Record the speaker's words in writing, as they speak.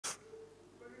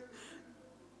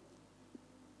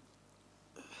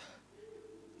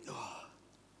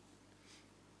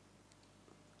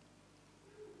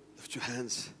Lift your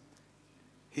hands.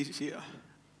 He's here.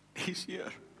 He's here.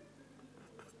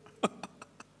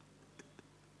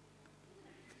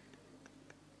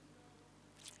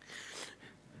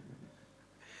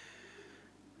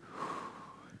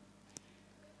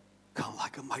 Come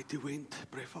like a mighty wind,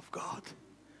 breath of God.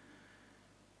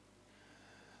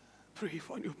 Breathe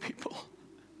on your people.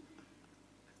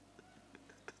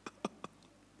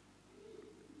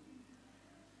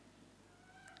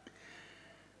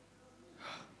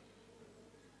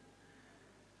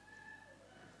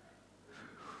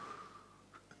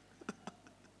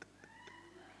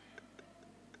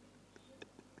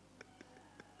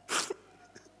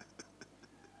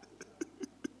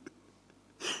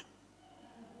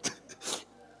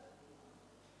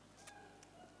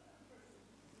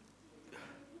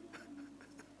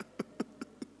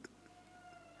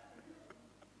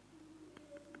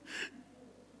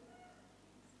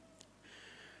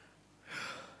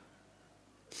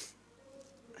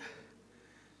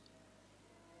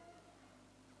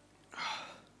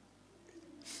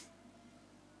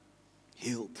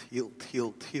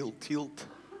 Healed.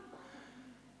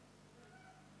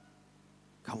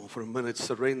 Come on, for a minute,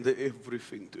 surrender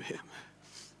everything to Him.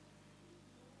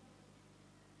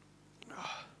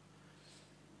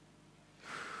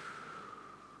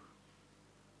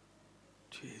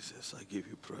 Jesus, I give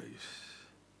you praise.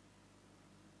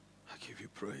 I give you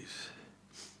praise.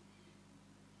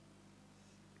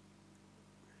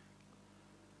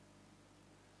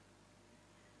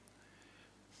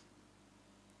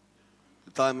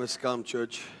 The time has come,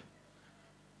 church,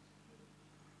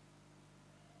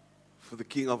 for the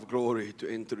King of Glory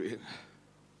to enter in.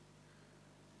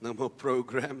 No more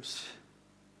programs.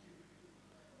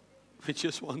 We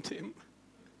just want Him.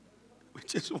 We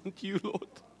just want you, Lord.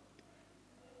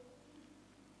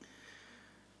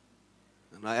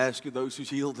 And I ask you, those who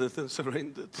yielded and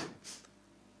surrendered,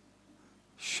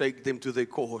 shake them to their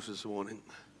core this morning.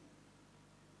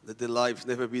 Let their lives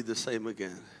never be the same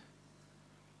again.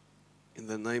 In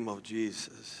the name of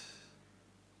Jesus.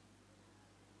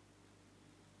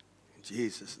 In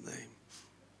Jesus' name.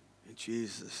 In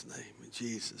Jesus' name. In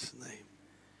Jesus' name.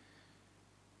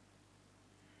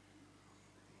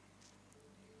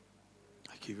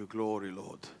 I give you glory,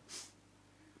 Lord.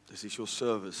 This is your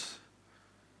service.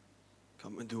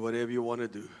 Come and do whatever you want to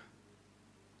do.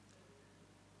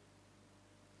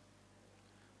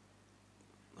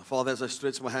 Now, Father, as I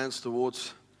stretch my hands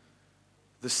towards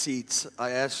the seats,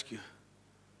 I ask you,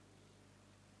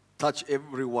 touch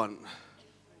everyone.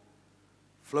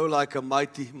 Flow like a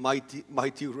mighty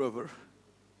river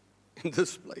in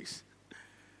this place.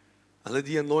 And let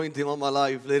the anointing on my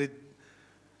life, let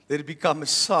it become a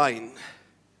sign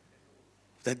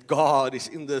that God is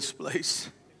in this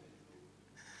place.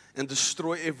 And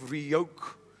destroy every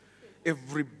yoke,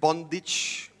 every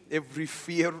bondage, every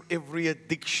fear, every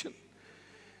addiction,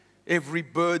 every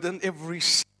burden, every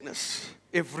sickness,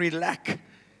 every lack.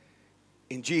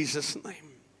 In Jesus' name.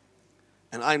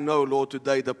 And I know, Lord,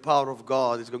 today the power of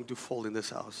God is going to fall in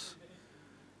this house.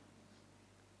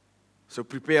 So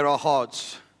prepare our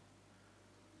hearts.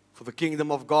 For the kingdom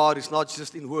of God is not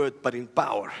just in word, but in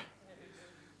power.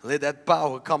 Let that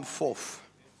power come forth.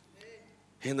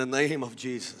 In the name of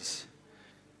Jesus.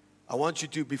 I want you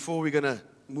to, before we're going to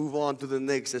move on to the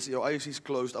next, as your eyes is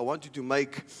closed, I want you to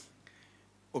make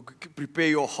or prepare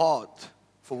your heart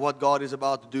for what God is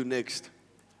about to do next.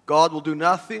 God will do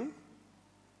nothing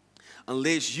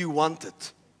unless you want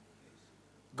it.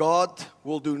 God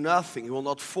will do nothing. He will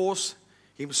not force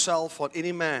Himself on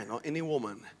any man or any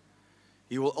woman.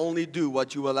 He will only do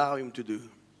what you allow Him to do.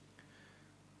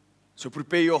 So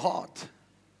prepare your heart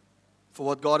for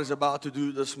what God is about to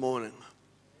do this morning.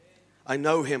 I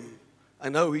know Him. I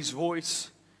know His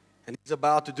voice. And He's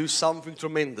about to do something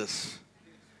tremendous.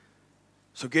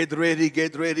 So get ready,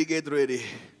 get ready, get ready.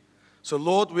 So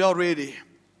Lord, we are ready.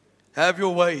 Have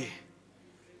your way.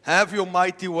 Have your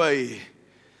mighty way.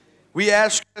 We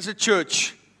ask as a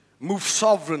church, move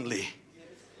sovereignly.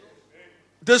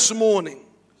 This morning,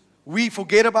 we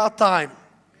forget about time.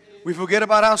 We forget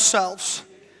about ourselves.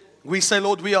 We say,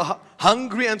 Lord, we are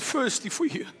hungry and thirsty for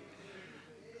you.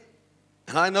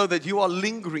 And I know that you are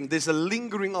lingering. There's a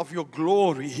lingering of your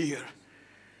glory here.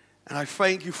 And I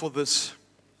thank you for this.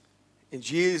 In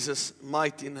Jesus'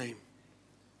 mighty name.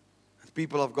 And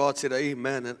people of God said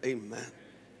amen and amen.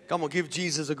 Come on, give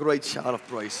Jesus a great shout of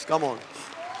praise. Come on.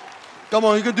 Come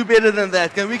on, you can do better than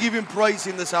that. Can we give Him praise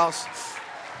in this house?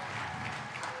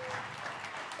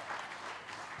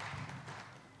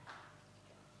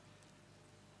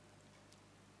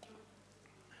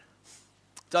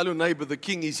 Tell your neighbor, the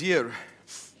King is here.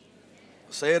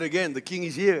 Say it again, the King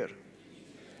is here.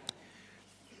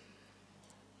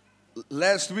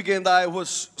 Last weekend I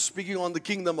was speaking on the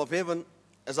kingdom of heaven,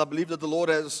 as I believe that the Lord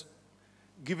has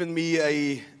given me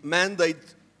a mandate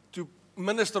to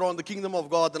minister on the kingdom of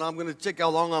God, and I'm going to check how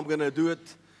long I'm going to do it.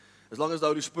 As long as the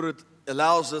Holy Spirit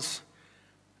allows us.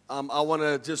 I want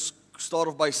to just start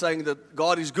off by saying that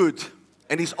God is good,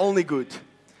 and He's only good.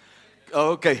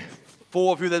 Okay,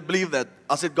 4 of you that believe that.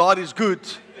 I said God is good,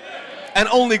 and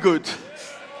only good.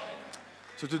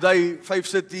 So today, Faith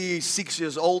City is 6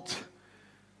 years old.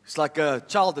 It's like a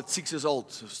child at 6 years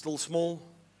old, still small,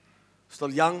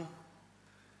 still young,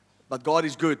 but God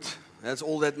is good. That's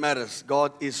all that matters.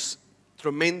 God is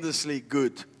tremendously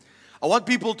good. I want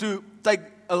people to take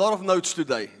a lot of notes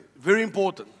today. Very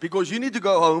important, because you need to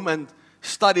go home and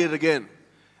study it again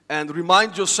and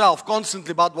remind yourself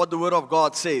constantly about what the Word of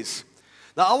God says.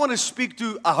 Now, I want to speak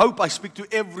to, I hope I speak to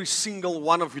every single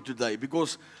one of you today,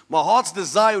 because my heart's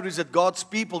desire is that God's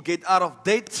people get out of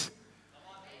debt,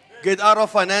 get out of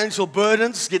financial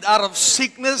burdens, get out of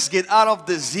sickness, get out of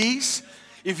disease.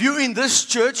 If you're in this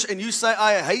church and you say,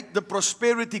 I hate the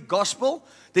prosperity gospel,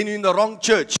 then you're in the wrong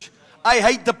church. I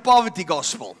hate the poverty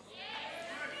gospel.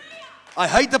 I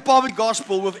hate the poverty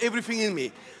gospel with everything in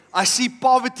me. I see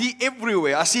poverty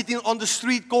everywhere. I see it on the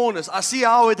street corners. I see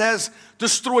how it has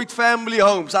destroyed family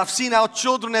homes. I've seen how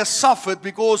children have suffered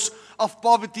because of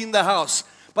poverty in the house.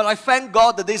 But I thank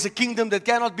God that there's a kingdom that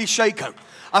cannot be shaken.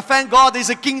 I thank God there's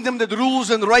a kingdom that rules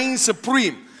and reigns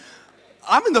supreme.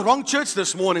 I'm in the wrong church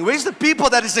this morning. Where's the people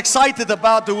that is excited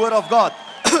about the Word of God?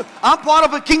 I'm part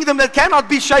of a kingdom that cannot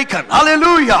be shaken.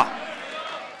 Hallelujah.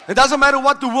 It doesn't matter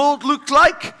what the world looks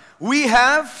like. We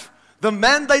have the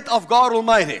mandate of God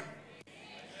Almighty.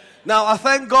 Now, I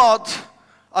thank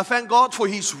God for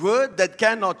His Word that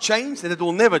cannot change and it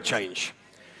will never change.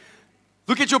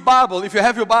 Look at your Bible. If you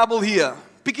have your Bible here,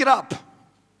 pick it up.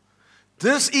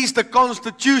 This is the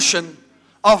Constitution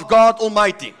of God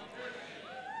Almighty.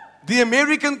 The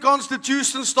American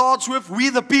Constitution starts with "we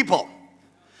the people."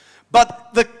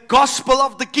 But the gospel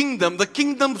of the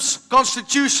kingdom's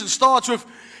constitution starts with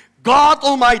God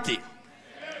Almighty.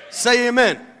 Say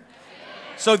amen.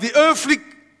 So the earthly,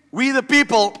 we the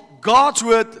people, God's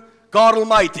word, God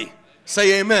Almighty.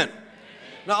 Say amen.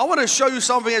 Now I want to show you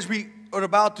something as we are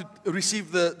about to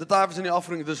receive the tithes and the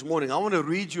offering this morning. I want to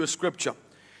read you a scripture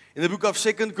in the book of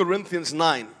 2 Corinthians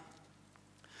 9.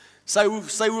 Say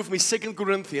with me, 2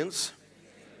 Corinthians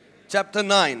chapter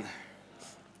 9.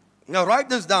 Now write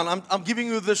this down. I'm giving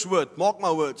you this word. Mark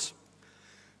my words.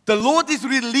 The Lord is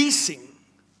releasing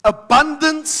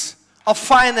abundance of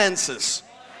finances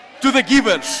to the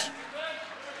givers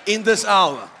in this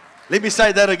hour. Let me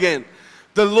say that again.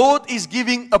 The Lord is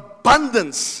giving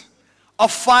abundance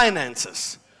of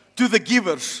finances to the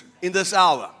givers in this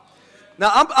hour.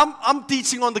 Now, I'm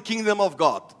teaching on the kingdom of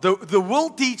God. The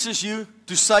world teaches you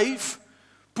to save,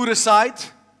 put aside.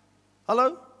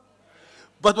 Hello?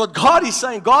 But what God is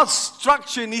saying, God's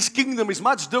structure in His kingdom is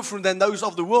much different than those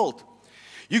of the world.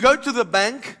 You go to the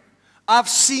bank. I've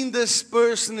seen this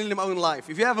personally in my own life.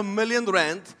 If you have R1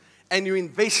 million and you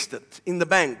invest it in the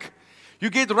bank, you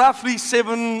get roughly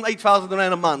 8,000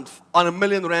 rand a month on R1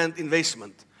 million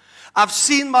investment. I've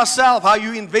seen myself how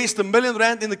you invest R1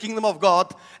 million in the kingdom of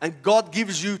God and God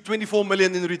gives you 24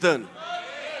 million in return.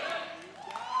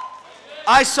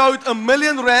 I sowed R1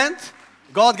 million.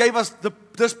 God gave us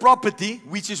this property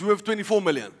which is worth 24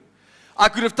 million. I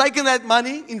could have taken that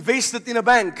money, invested in a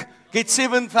bank, get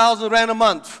 7,000 rand a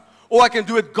month. Or I can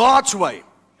do it God's way.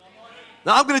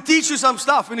 Now I'm going to teach you some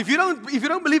stuff. And if you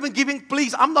don't believe in giving,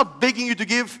 please, I'm not begging you to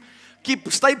give.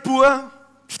 Stay poor.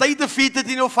 Stay defeated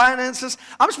in your finances.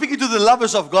 I'm speaking to the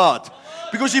lovers of God.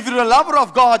 Because if you're a lover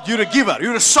of God, you're a giver.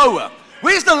 You're a sower.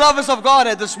 Where's the lovers of God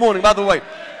at this morning, by the way?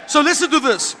 So listen to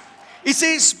this. It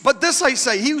says, but this I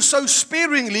say, he who sows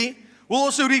sparingly will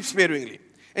also reap sparingly.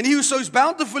 And he who sows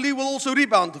bountifully will also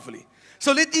reap bountifully.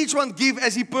 So let each one give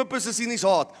as he purposes in his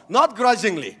heart, not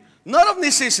grudgingly, not of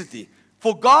necessity.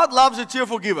 For God loves a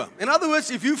cheerful giver. In other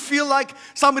words, if you feel like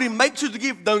somebody makes you to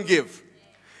give, don't give.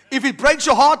 If it breaks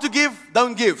your heart to give,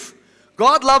 don't give.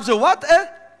 God loves a what?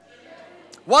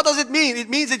 What does it mean? It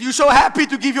means that you're so happy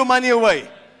to give your money away.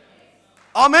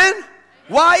 Amen?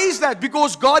 Why is that?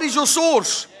 Because God is your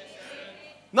source.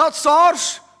 Not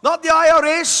SARS, not the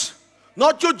IRS,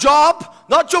 not your job,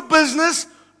 not your business.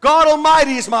 God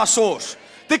Almighty is my source.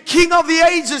 The King of the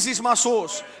ages is my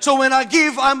source. So when I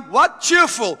give, I'm what?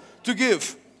 Cheerful to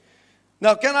give.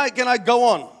 Now, can I go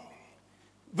on?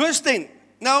 Verse 10.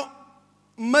 Now,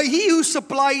 may he who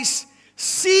supplies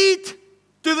seed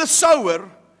to the sower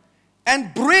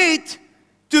and bread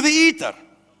to the eater,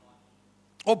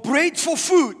 or bread for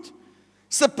food,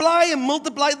 supply and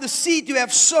multiply the seed you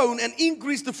have sown and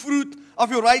increase the fruit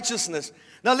of your righteousness.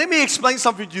 Now let me explain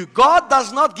something to you. God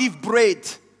does not give bread.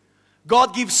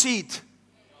 God gives seed.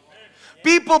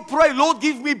 People pray, Lord,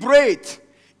 give me bread.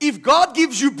 If God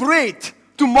gives you bread,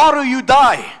 tomorrow you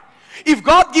die. If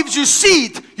God gives you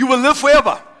seed, you will live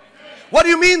forever. What do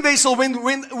you mean, Wessel?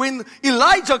 When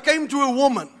Elijah came to a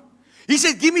woman, he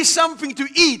said, give me something to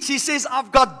eat. She says,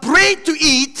 I've got bread to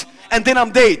eat, and then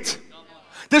I'm dead.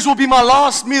 This will be my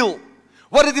last meal.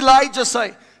 What did Elijah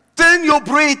say? Turn your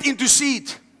bread into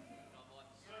seed.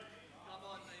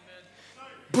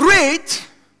 Bread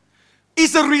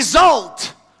is the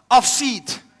result of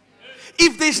seed.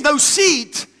 If there's no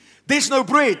seed, there's no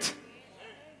bread.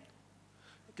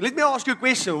 Let me ask you a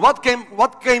question.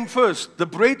 What came first, the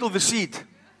bread or the seed?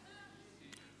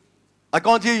 I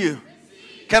can't hear you.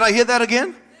 Can I hear that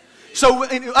again? So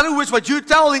in other words, what you're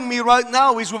telling me right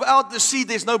now is without the seed,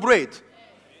 there's no bread.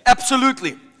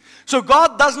 Absolutely. So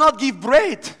God does not give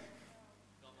bread.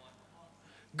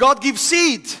 God gives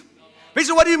seed.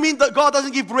 So what do you mean that God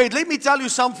doesn't give bread? Let me tell you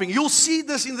something. You'll see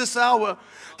this in this hour,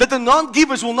 that the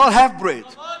non-givers will not have bread.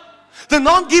 The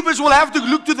non-givers will have to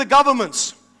look to the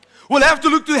governments. Will have to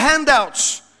look to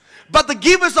handouts. But the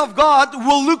givers of God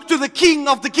will look to the King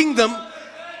of the kingdom,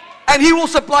 and He will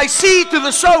supply seed to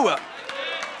the sower.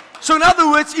 So in other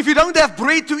words, if you don't have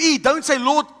bread to eat, don't say,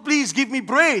 Lord, please give me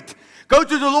bread. Go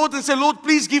to the Lord and say, Lord,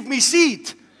 please give me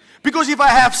seed. Because if I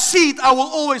have seed, I will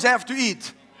always have to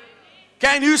eat.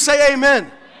 Can you say amen?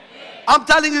 Amen. I'm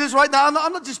telling you this right now. I'm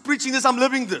not just preaching this, I'm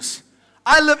living this.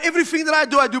 I live everything that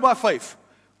I do by faith.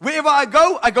 Wherever I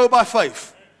go by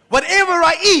faith. Whatever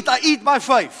I eat by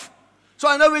faith. So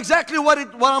I know exactly what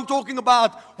I'm talking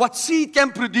about, what seed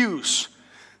can produce.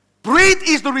 Bread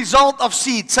is the result of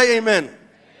seed. Say amen. Amen.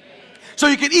 So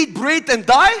you can eat bread and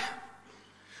die,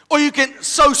 or you can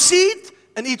sow seed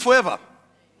and eat forever.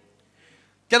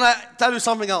 Can I tell you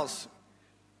something else?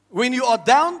 When you are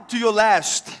down to your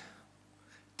last,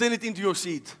 turn it into your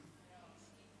seed.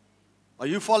 Are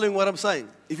you following what I'm saying?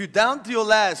 If you're down to your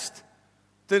last,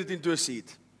 turn it into a seed.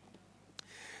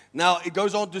 Now, it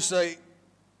goes on to say,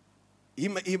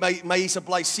 may He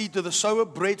supply seed to the sower,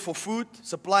 bread for food,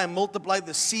 supply and multiply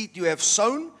the seed you have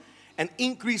sown, and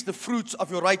increase the fruits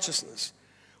of your righteousness.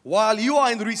 While you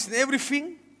are enriched in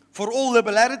everything, for all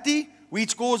liberality,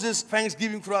 which causes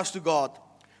thanksgiving for us to God.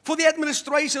 For the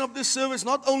administration of this service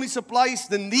not only supplies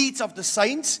the needs of the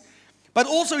saints, but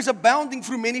also is abounding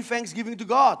through many thanksgiving to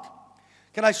God.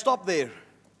 Can I stop there?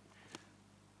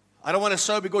 I don't want to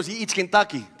sow because he eats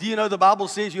Kentucky. Do you know the Bible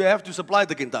says you have to supply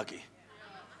the Kentucky?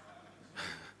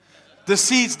 The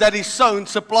seeds that is sown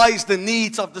supplies the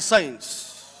needs of the saints.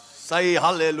 Say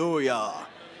hallelujah.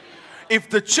 If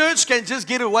the church can just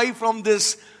get away from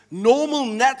this normal,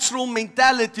 natural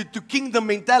mentality to kingdom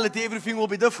mentality, everything will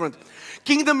be different.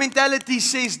 Kingdom mentality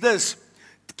says this.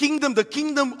 The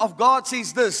kingdom of God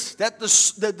says this, that the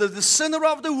sinner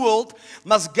of the world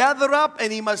must gather up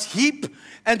and he must heap.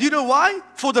 And do you know why?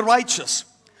 For the righteous.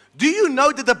 Do you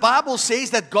know that the Bible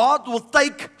says that God will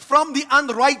take from the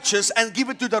unrighteous and give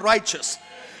it to the righteous?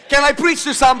 Can I preach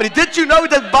to somebody? Did you know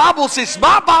that the Bible says,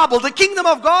 my Bible, the kingdom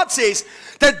of God says,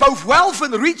 that both wealth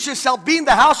and riches shall be in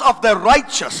the house of the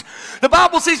righteous. The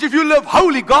Bible says if you live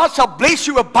holy, God shall bless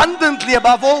you abundantly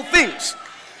above all things.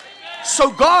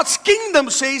 So God's kingdom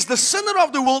says the sinner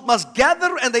of the world must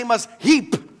gather and they must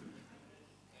heap.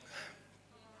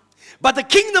 But the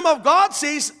kingdom of God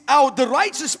says the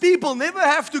righteous people never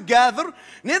have to gather,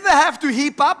 never have to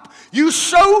heap up. You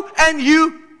sow and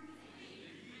you.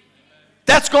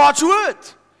 That's God's word.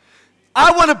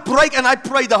 I want to break, and I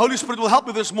pray the Holy Spirit will help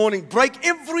me this morning, break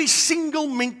every single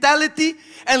mentality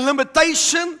and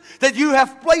limitation that you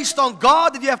have placed on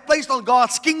God, that you have placed on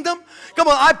God's kingdom. Come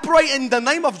on, I pray in the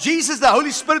name of Jesus, the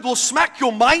Holy Spirit will smack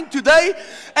your mind today,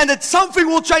 and that something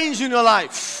will change in your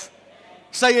life.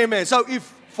 Say amen. So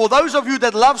for those of you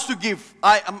that loves to give,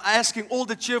 I am asking all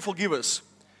the cheerful givers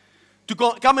to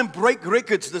come and break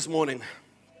records this morning.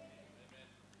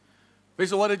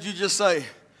 So what did you just say?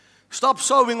 Stop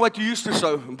sowing what you used to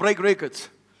sow and break records.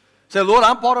 Say, Lord,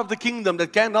 I'm part of the kingdom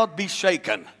that cannot be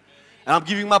shaken. And I'm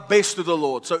giving my best to the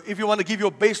Lord. So if you want to give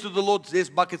your best to the Lord, there's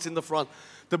buckets in the front.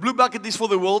 The blue bucket is for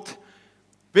the world.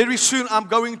 Very soon I'm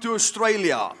going to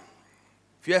Australia.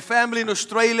 If you have family in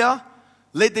Australia,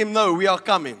 let them know we are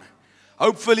coming.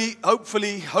 Hopefully,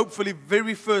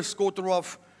 very first quarter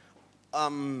of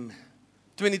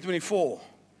 2024.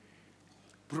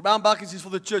 Brown buckets is for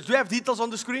the church. Do you have details on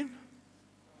the screen?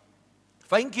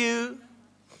 Thank you.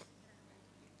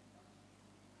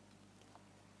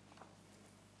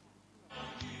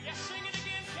 Yes, sing it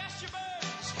again. Cast your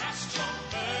burdens. Cast your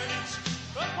burdens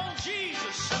upon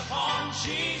Jesus. Upon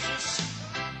Jesus.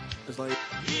 It's like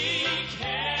He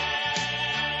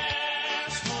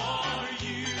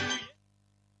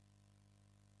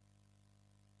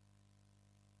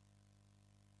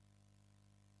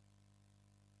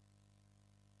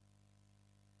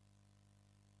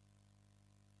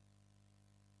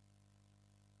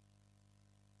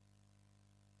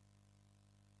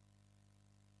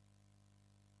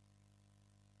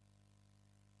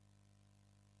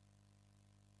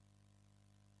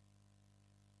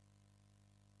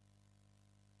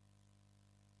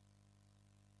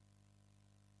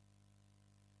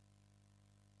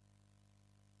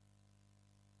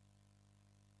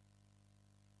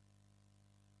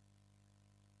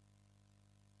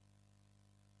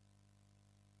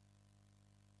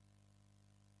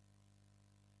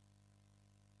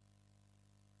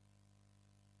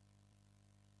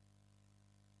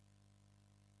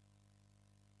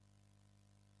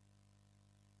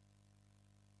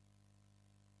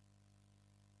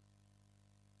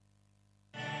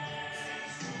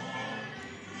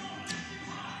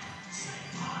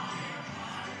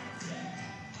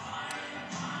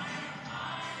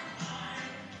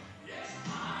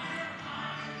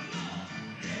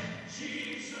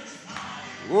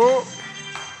Whoa.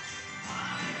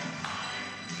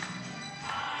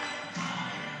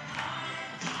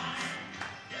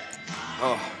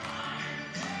 Oh.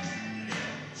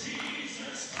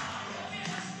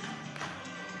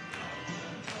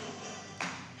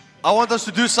 I want us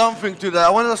to do something today. I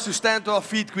want us to stand to our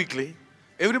feet quickly.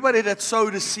 Everybody that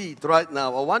sowed a seed right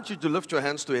now, I want you to lift your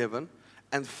hands to heaven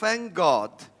and thank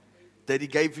God that He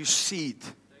gave you seed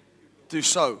to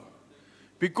sow.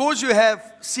 Because you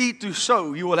have seed to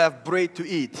sow, you will have bread to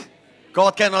eat.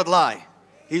 God cannot lie.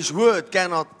 His word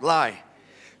cannot lie.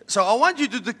 So I want you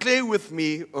to declare with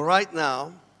me right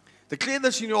now, declare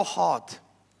this in your heart.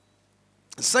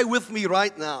 Say with me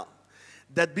right now,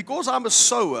 that because I'm a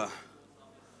sower,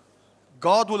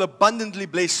 God will abundantly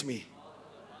bless me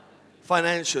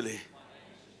financially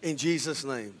in Jesus'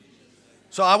 name.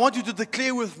 So I want you to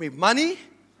declare with me, money,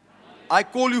 I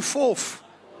call you forth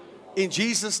in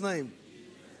Jesus' name.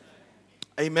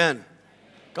 Amen.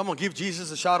 Come on, give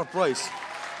Jesus a shout of praise.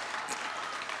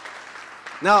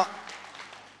 Now,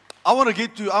 I want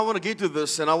to get to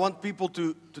this, and I want people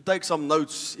to take some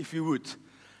notes, if you would.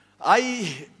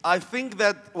 I think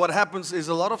that what happens is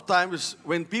a lot of times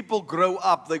when people grow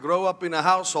up, they grow up in a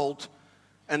household,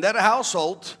 and that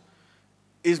household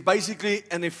is basically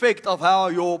an effect of how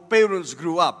your parents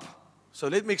grew up. So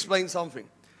let me explain something.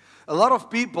 A lot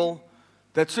of people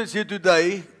that sits here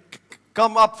today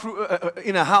come up through,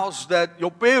 in a house that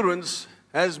your parents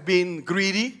has been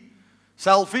greedy,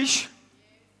 selfish.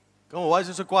 Come on, why is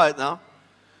it so quiet now?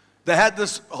 They had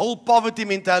this whole poverty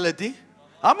mentality.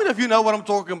 How many of you know what I'm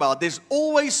talking about? There's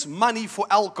always money for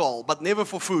alcohol, but never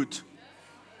for food.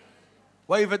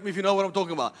 Wave at me if you know what I'm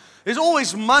talking about. There's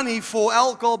always money for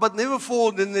alcohol, but never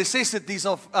for the necessities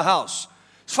of a house.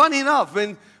 It's funny enough,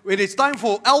 when it's time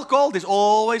for alcohol, there's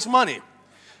always money.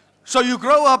 So you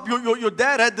grow up, your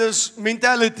dad had this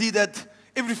mentality that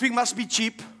everything must be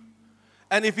cheap.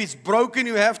 And if it's broken,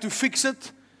 you have to fix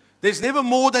it. There's never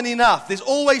more than enough. There's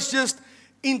always just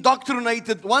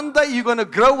indoctrinated. One day you're going to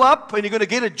grow up and you're going to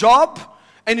get a job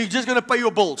and you're just going to pay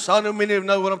your bills. How many of you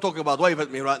know what I'm talking about? Wave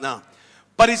at me right now.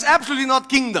 But it's absolutely not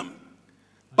kingdom.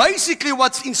 Basically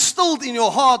what's instilled in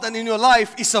your heart and in your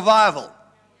life is survival.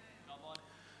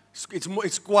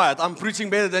 It's quiet. I'm preaching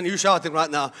better than you shouting right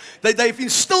now. They've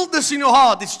instilled this in your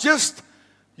heart. It's just,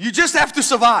 you just have to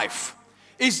survive.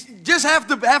 It's just have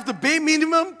the bare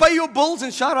minimum, pay your bills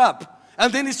and shut up.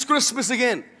 And then it's Christmas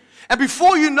again. And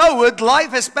before you know it,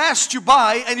 life has passed you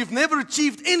by and you've never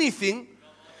achieved anything.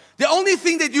 The only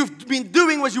thing that you've been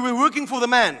doing was you were working for the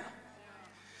man.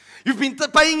 You've been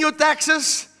paying your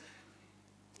taxes.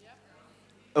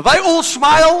 They all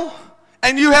smile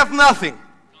and you have nothing.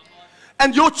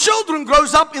 And your children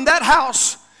grows up in that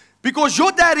house because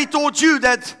your daddy taught you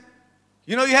that,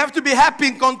 you know, you have to be happy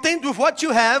and content with what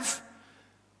you have.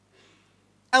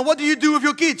 And what do you do with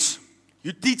your kids?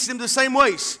 You teach them the same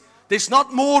ways. There's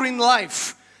not more in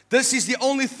life. This is the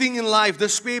only thing in life, the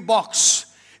square box.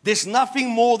 There's nothing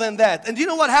more than that. And do you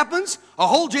know what happens? A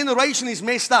whole generation is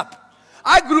messed up.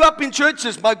 I grew up in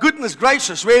churches, my goodness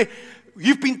gracious, where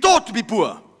you've been taught to be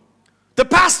poor. The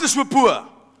pastors were poor.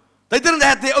 They didn't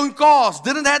have their own cars,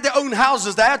 didn't have their own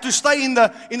houses. They had to stay in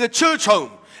the church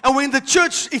home. And when the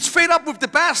church is fed up with the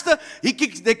pastor, they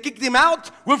kicked him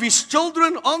out with his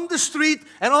children on the street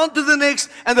and on to the next.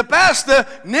 And the pastor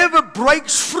never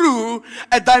breaks through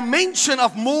a dimension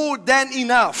of more than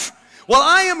enough. Well,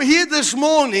 I am here this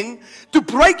morning to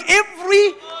break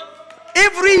every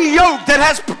yoke that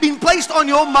has been placed on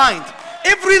your mind.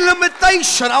 Every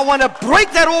limitation, I want to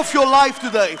break that off your life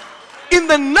today. In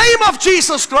the name of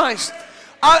Jesus Christ,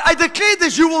 I declare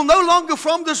this, you will no longer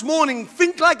from this morning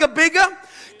think like a beggar.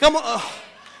 Come on.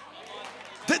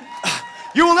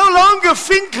 You will no longer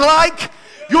think like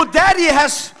your daddy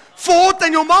has fought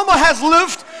and your mama has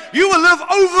lived. You will live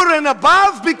over and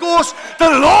above because the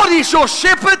Lord is your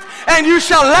shepherd and you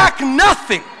shall lack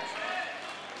nothing.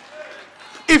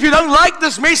 If you don't like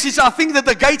this message, I think that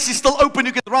the gates is still open.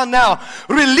 You can run now.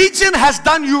 Religion has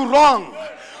done you wrong.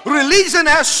 Religion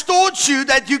has taught you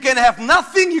that you can have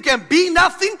nothing, you can be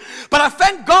nothing. But I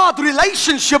thank God,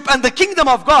 relationship and the kingdom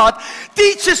of God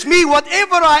teaches me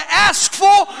whatever I ask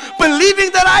for,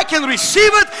 believing that I can receive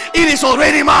it, it is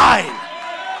already mine.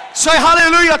 Say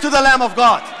hallelujah to the Lamb of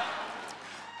God.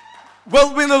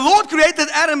 Well, when the Lord created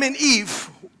Adam and Eve,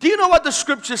 do you know what the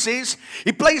scripture says?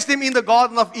 He placed them in the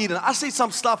Garden of Eden. I said some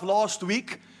stuff last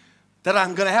week that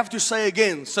I'm going to have to say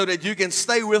again so that you can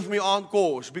stay with me on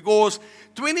course. Because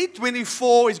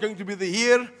 2024 is going to be the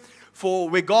year for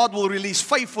where God will release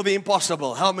faith for the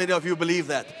impossible. How many of you believe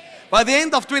that? By the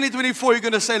end of 2024, you're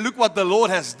going to say, look what the Lord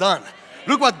has done.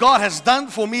 Look what God has done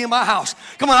for me in my house.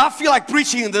 Come on, I feel like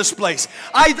preaching in this place.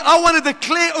 I want to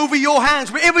declare over your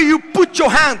hands, wherever you put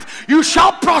your hand, you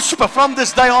shall prosper from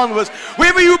this day onwards.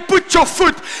 Wherever you put your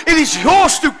foot, it is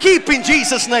yours to keep in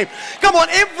Jesus' name. Come on,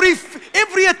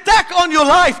 every attack on your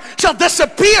life shall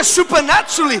disappear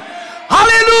supernaturally.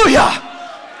 Hallelujah.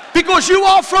 Because you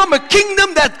are from a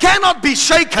kingdom that cannot be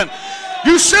shaken.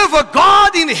 You serve a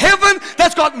God in heaven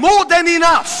that's got more than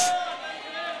enough.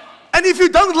 And if you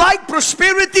don't like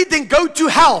prosperity, then go to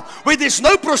hell where there's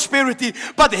no prosperity.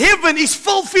 But heaven is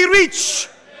filthy rich.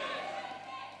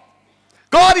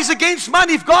 God is against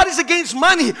money. If God is against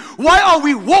money, why are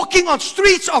we walking on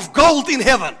streets of gold in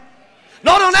heaven?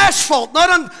 Not on asphalt, not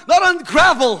on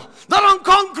gravel, not on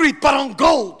concrete, but on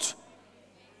gold.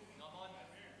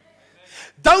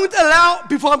 Don't allow,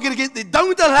 before I'm going to get there,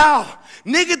 don't allow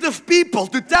negative people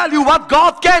to tell you what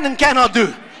God can and cannot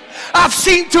do. I've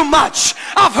seen too much.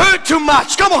 I've heard too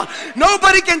much. Come on.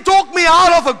 Nobody can talk me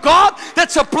out of a God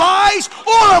that supplies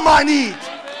all of my needs.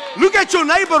 Look at your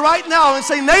neighbor right now and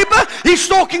say, neighbor, he's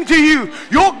talking to you.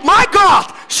 My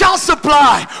God shall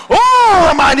supply all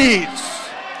of my needs.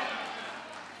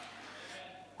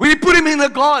 We put him in the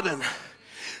garden.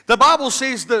 The Bible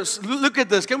says this. Look at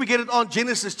this. Can we get it on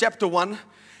Genesis chapter 1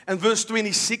 and verse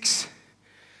 26?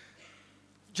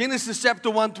 Genesis chapter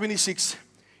 1, 26.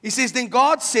 He says, then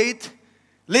God said,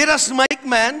 let us make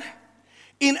man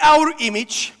in our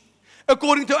image,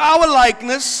 according to our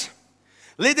likeness.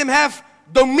 Let them have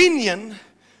dominion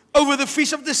over the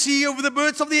fish of the sea, over the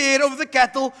birds of the air, over the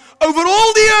cattle, over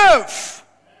all the earth,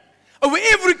 over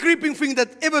every creeping thing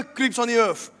that ever creeps on the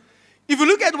earth. If you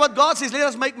look at what God says, let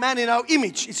us make man in our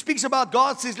image. It speaks about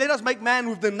God says, let us make man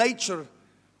with the nature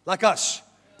like us,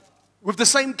 with the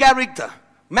same character.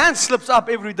 Man slips up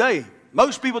every day.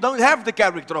 Most people don't have the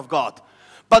character of God.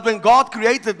 But when God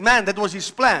created man, that was his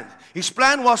plan. His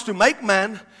plan was to make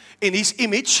man in his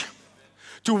image,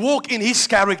 to walk in his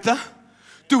character,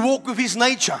 to walk with his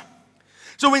nature.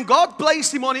 So when God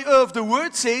placed him on the earth, the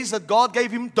word says that God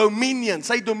gave him dominion.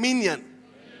 Say dominion.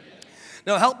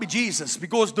 Now help me, Jesus,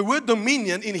 because the word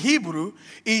dominion in Hebrew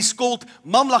is called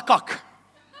mamlakak.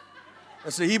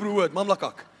 That's the Hebrew word,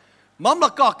 mamlakak.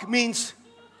 Mamlakak means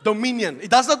dominion. It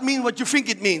does not mean what you think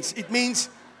it means. It means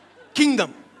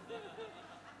kingdom.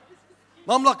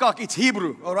 Mamlakak, it's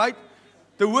Hebrew, all right?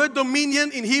 The word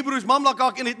dominion in Hebrew is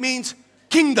mamlakak, and it means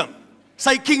kingdom.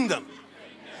 Say kingdom.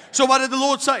 So what did the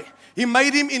Lord say? He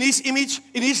made him in his image,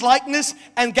 in his likeness,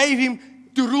 and gave him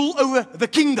to rule over the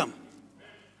kingdom.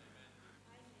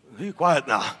 Are you quiet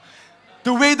now?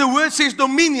 The way the word says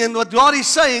dominion, what God is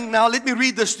saying, now let me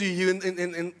read this to you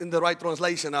in the right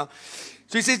translation now.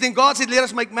 So he says, then God said, let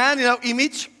us make man in our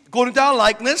image, according to our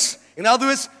likeness. In other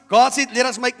words, God said, let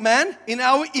us make man in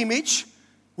our image,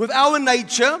 with our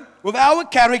nature, with our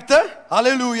character.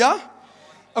 Hallelujah.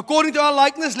 According to our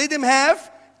likeness, let them have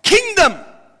kingdom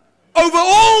over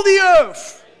all the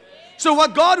earth. So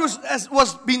what God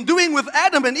was been doing with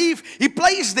Adam and Eve, he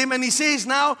placed them and he says,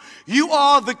 now you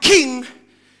are the king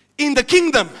in the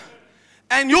kingdom.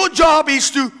 And your job is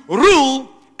to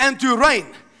rule and to reign.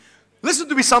 Listen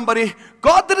to me, somebody.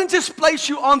 God didn't just place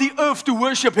you on the earth to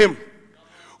worship him.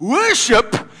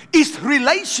 Worship is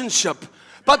relationship.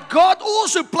 But God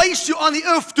also placed you on the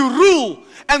earth to rule.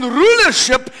 And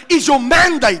rulership is your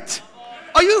mandate.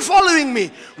 Are you following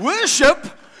me? Worship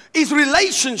is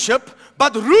relationship,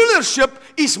 but rulership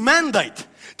is mandate.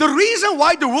 The reason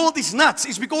why the world is nuts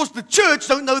is because the church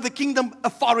don't know the kingdom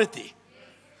authority.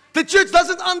 The church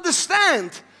doesn't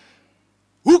understand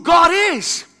who God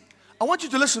is. I want you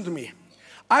to listen to me.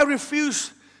 I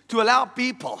refuse to allow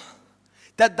people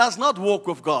that does not walk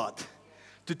with God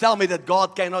to tell me that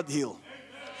God cannot heal.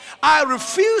 I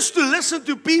refuse to listen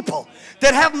to people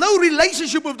that have no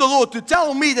relationship with the Lord to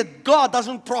tell me that God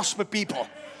doesn't prosper people.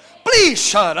 Please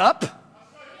shut up.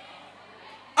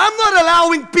 I'm not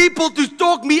allowing people to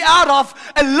talk me out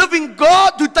of a living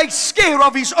God who takes care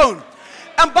of his own.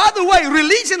 And by the way,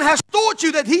 religion has taught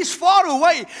you that he's far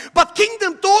away. But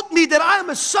kingdom taught me that I am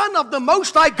a son of the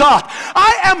Most High God.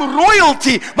 I am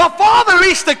royalty. My father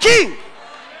is the king.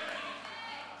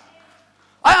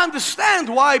 I understand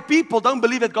why people don't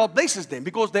believe that God blesses them.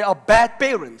 Because they are bad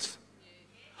parents.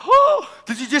 Oh,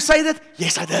 did you just say that?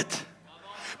 Yes, I did.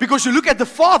 Because you look at the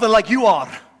father like you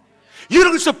are. You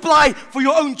don't supply for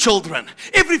your own children.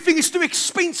 Everything is too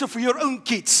expensive for your own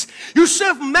kids. You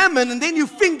serve mammon and then you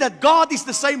think that God is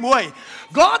the same way.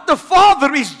 God the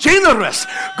Father is generous.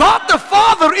 God the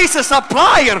Father is a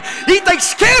supplier. He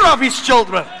takes care of his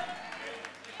children.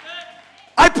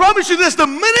 I promise you this, the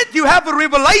minute you have a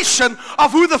revelation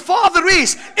of who the Father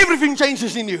is, everything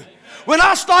changes in you. When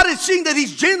I started seeing that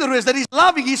He's generous, that He's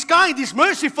loving, He's kind, He's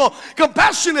merciful,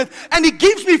 compassionate, and He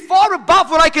gives me far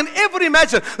above what I can ever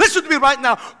imagine. Listen to me right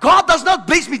now. God does not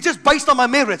bless me just based on my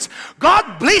merits.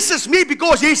 God blesses me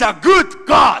because He's a good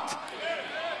God.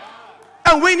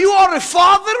 And when you are a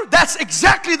father, that's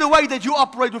exactly the way that you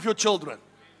operate with your children.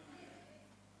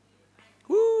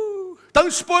 Woo.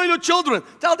 Don't spoil your children.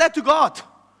 Tell that to God.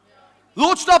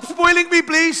 Lord, stop spoiling me,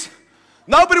 please.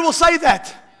 Nobody will say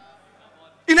that.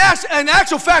 In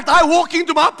actual fact, I walk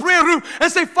into my prayer room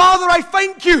and say, Father, I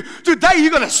thank you. Today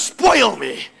you're going to spoil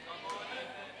me.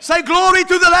 Say glory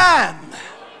to the Lamb.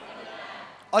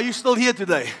 Are you still here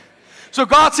today? So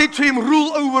God said to him,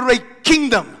 rule over a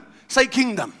kingdom. Say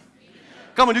kingdom.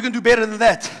 Come on, you can do better than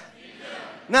that.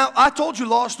 Now, I told you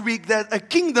last week that a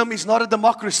kingdom is not a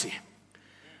democracy.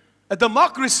 A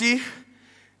democracy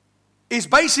is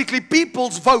basically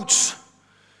people's votes.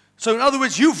 So in other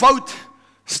words, you vote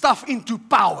stuff into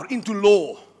power, into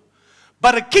law.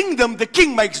 But a kingdom, the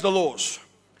king makes the laws.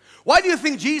 Why do you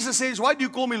think Jesus says, why do you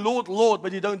call me Lord, Lord,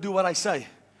 but you don't do what I say?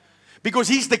 Because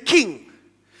He's the king.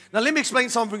 Now let me explain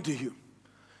something to you.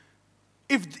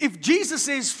 If Jesus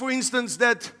says, for instance,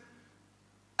 that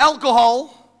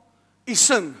alcohol is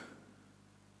sin,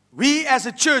 we as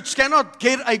a church cannot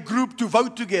get a group to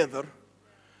vote together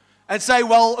and say,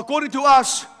 well, according to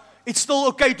us, it's still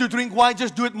okay to drink wine,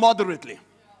 just do it moderately.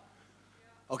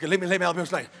 Okay, let me help you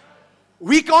explain.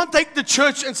 We can't take the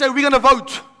church and say we're going to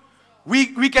vote.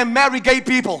 We can marry gay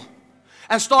people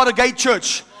and start a gay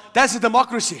church. That's a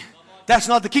democracy. That's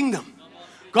not the kingdom.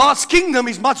 God's kingdom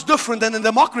is much different than a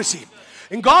democracy.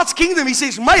 In God's kingdom, He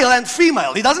says male and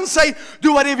female. He doesn't say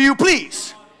do whatever you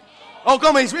please. Oh,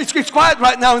 come on, it's quiet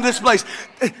right now in this place.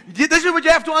 This is what you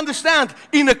have to understand.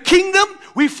 In a kingdom,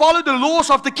 we follow the laws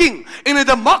of the king. In a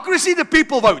democracy, the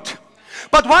people vote.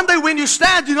 But one day when you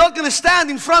stand, you're not going to stand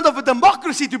in front of a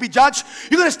democracy to be judged.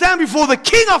 You're going to stand before the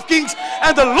King of Kings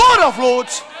and the Lord of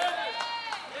Lords.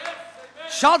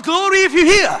 Shout glory if you're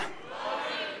here.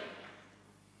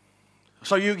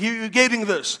 So you're getting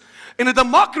this. In a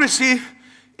democracy,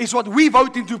 it's what we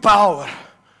vote into power.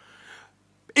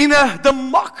 In a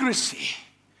democracy,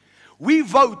 we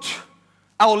vote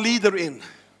our leader in.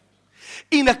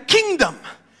 In a kingdom,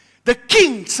 the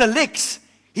king selects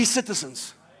his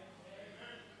citizens.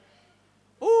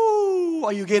 Oh,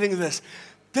 are you getting this?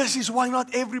 This is why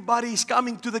not everybody is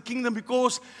coming to the kingdom,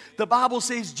 because the Bible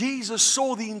says Jesus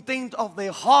saw the intent of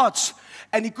their hearts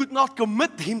and He could not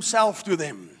commit Himself to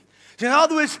them. So in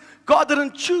other words, God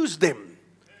didn't choose them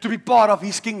to be part of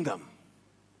His kingdom.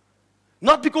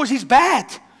 Not because He's bad,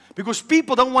 because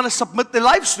people don't want to submit their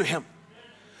lives to Him.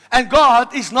 And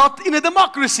God is not in a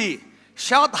democracy.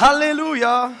 Shout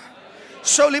hallelujah.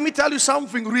 So let me tell you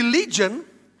something. Religion,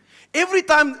 every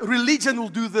time religion will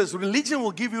do this, religion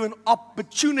will give you an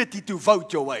opportunity to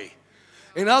vote your way.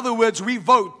 In other words, we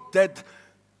vote that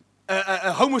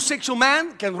a homosexual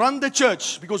man can run the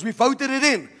church because we voted it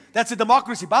in. That's a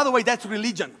democracy. By the way, that's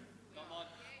religion.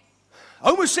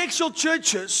 Homosexual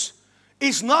churches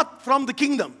is not from the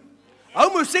kingdom.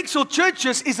 Homosexual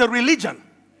churches is a religion.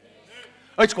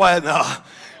 Oh, it's quiet now.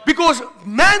 Because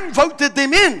man voted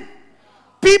them in.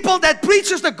 People that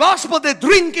preaches the gospel that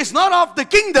drink is not of the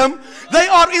kingdom. They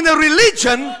are in a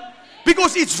religion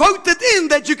because it's voted in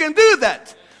that you can do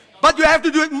that. But you have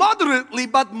to do it moderately.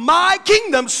 But my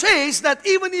kingdom says that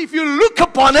even if you look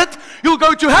upon it, you'll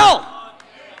go to hell.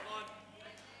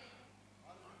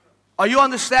 Are you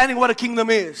understanding what a kingdom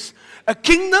is? A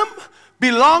kingdom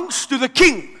belongs to the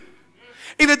king.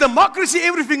 In a democracy,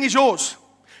 everything is yours.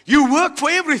 You work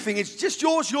for everything. It's just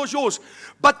yours, yours, yours.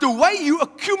 But the way you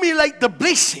accumulate the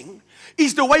blessing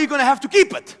is the way you're going to have to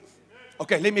keep it.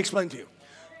 Okay, let me explain to you.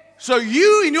 So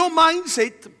you, in your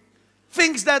mindset,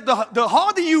 thinks that the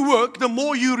harder you work, the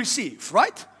more you receive,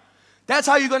 right? That's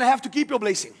how you're going to have to keep your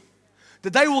blessing. The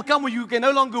day will come when you can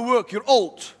no longer work. You're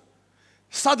old.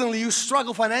 Suddenly you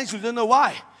struggle financially. You don't know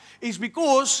why. It's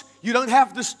because you don't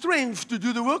have the strength to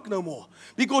do the work no more.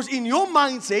 Because in your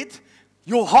mindset,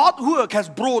 your hard work has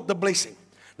brought the blessing.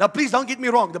 Now, please don't get me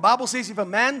wrong. The Bible says if a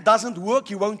man doesn't work,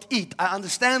 he won't eat. I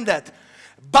understand that.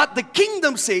 But the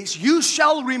kingdom says, you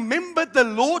shall remember the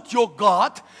Lord your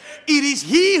God. It is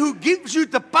He who gives you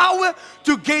the power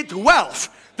to get wealth.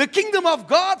 The kingdom of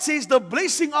God says the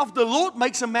blessing of the Lord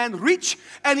makes a man rich,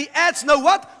 and He adds no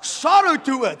what? Sorrow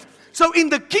to it. So in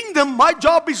the kingdom, my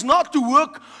job is not to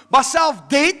work myself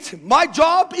dead. My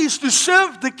job is to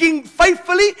serve the King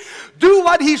faithfully, do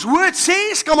what His word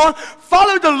says, come on,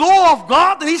 follow the law of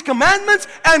God and His commandments,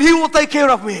 and He will take care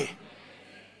of me.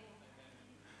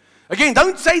 Again,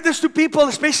 don't say this to people,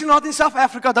 especially not in South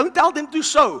Africa. Don't tell them to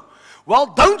sow. Well,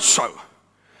 don't sow.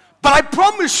 But I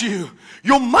promise you,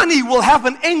 your money will have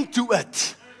an end to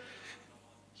it.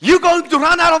 You're going to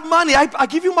run out of money. I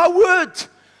give you my word.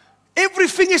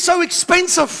 Everything is so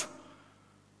expensive.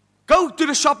 Go to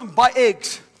the shop and buy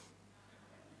eggs.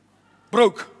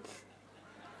 Broke.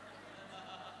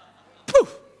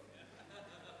 Poof.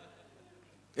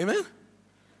 Amen?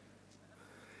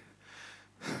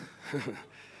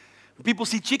 People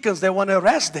see chickens, they want to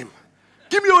harass them.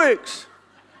 Give me your eggs.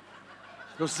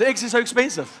 Because the eggs are so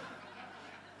expensive.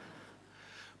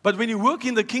 But when you work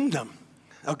in the kingdom,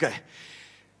 okay.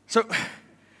 So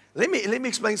let me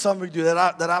explain something to you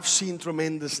that I've seen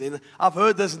tremendously. I've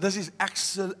heard this, and this is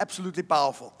absolutely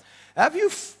powerful. Have you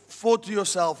thought to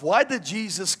yourself, why did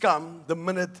Jesus come the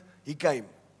minute he came?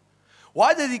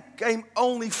 Why did he came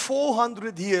only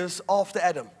 400 years after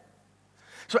Adam?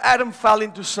 So Adam fell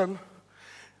into sin.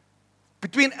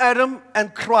 Between Adam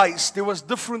and Christ, there was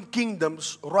different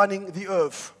kingdoms running the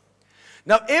earth.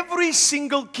 Now, every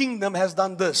single kingdom has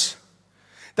done this.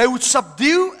 They would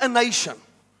subdue a nation,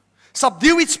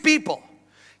 subdue its people,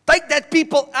 take that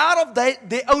people out of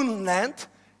their own land,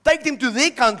 take them to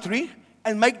their country,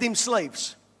 and make them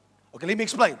slaves. Okay, let me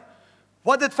explain.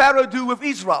 What did Pharaoh do with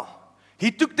Israel?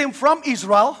 He took them from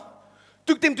Israel,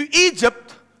 took them to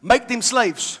Egypt, make them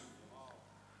slaves.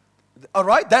 All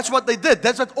right, that's what they did.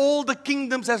 That's what all the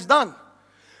kingdoms has done.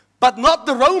 But not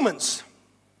the Romans.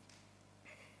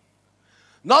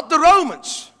 Not the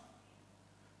Romans.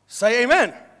 Say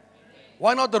amen.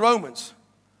 Why not the Romans?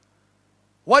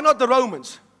 Why not the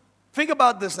Romans? Think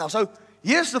about this now. So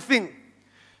here's the thing.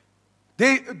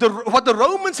 What the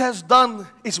Romans has done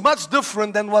is much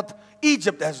different than what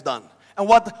Egypt has done. And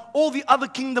what all the other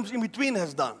kingdoms in between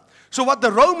has done. So what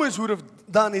the Romans would have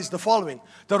done is the following.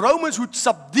 The Romans would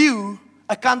subdue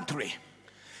a country.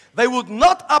 They would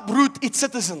not uproot its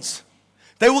citizens.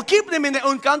 They will keep them in their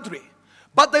own country.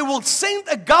 But they will send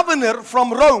a governor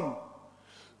from Rome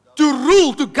to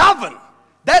rule, to govern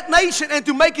that nation and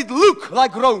to make it look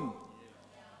like Rome.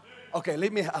 Okay,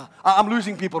 I'm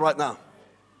losing people right now.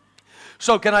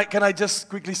 So can I just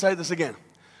quickly say this again?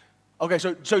 Okay,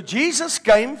 so Jesus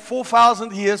came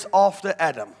 4,000 years after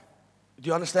Adam. Do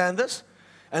you understand this?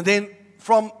 And then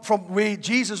from where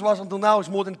Jesus was until now is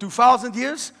more than 2,000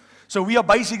 years. So we are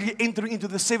basically entering into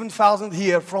the 7,000th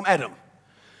year from Adam.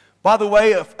 By the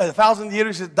way, 1,000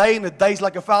 years is a day, and a day is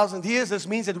like 1,000 years. This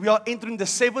means that we are entering the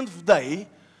 7th day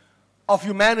of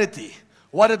humanity.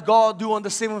 What did God do on the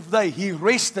 7th day? He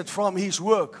rested from His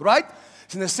work, right?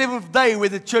 It's in the 7th day where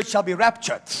the church shall be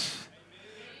raptured.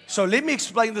 So let me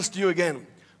explain this to you again.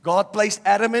 God placed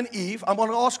Adam and Eve. I'm going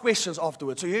to ask questions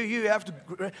afterwards. So you have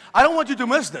to, I don't want you to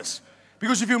miss this.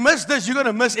 Because if you miss this, you're going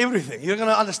to miss everything. You're going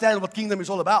to understand what kingdom is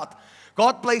all about.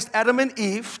 God placed Adam and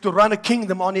Eve to run a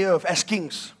kingdom on the earth as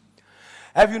kings.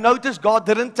 Have you noticed God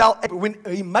didn't tell, when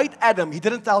He made Adam, He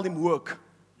didn't tell him work.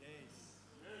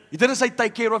 He didn't say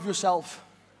take care of yourself.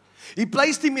 He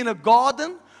placed him in a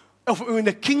garden, in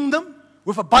a kingdom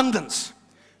with abundance.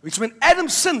 Which when Adam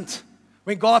sinned,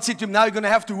 when God said to him, now you're going to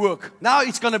have to work. Now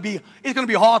it's going to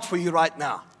be hard for you right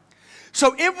now.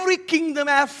 So every kingdom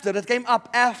that came up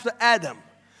after Adam,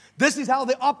 this is how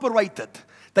they operated.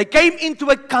 They came into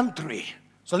a country.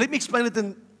 So let me explain it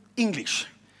in English.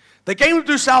 They came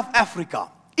to South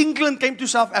Africa. England came to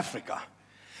South Africa.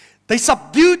 They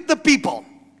subdued the people.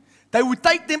 They would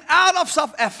take them out of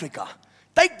South Africa,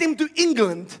 take them to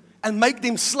England, and make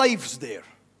them slaves there.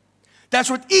 That's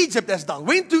what Egypt has done.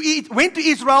 Went to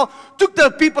Israel, took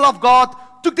the people of God,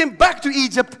 took them back to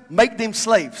Egypt, make them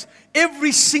slaves.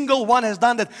 Every single one has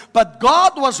done that. But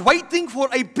God was waiting for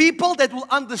a people that will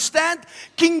understand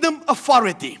kingdom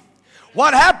authority.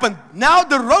 What happened? Now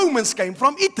the Romans came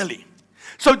from Italy.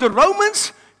 So the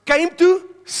Romans came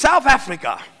to South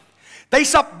Africa. They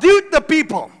subdued the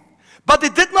people. But they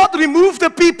did not remove the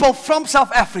people from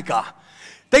South Africa.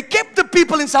 They kept the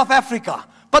people in South Africa.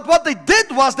 But what they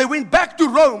did was they went back to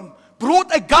Rome,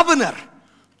 brought a governor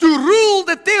to rule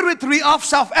the territory of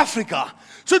South Africa.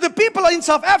 So the people in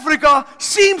South Africa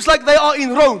seems like they are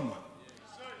in Rome.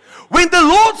 When the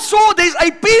Lord saw there's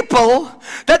a people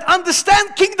that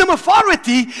understand kingdom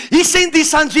authority, He sent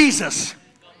His Son Jesus.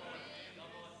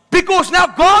 Because now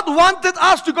God wanted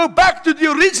us to go back to the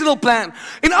original plan.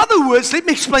 In other words, let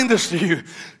me explain this to you.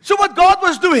 So what God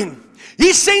was doing,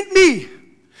 He sent me,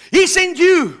 He sent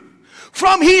you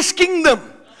from His kingdom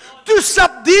to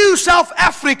subdue South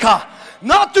Africa.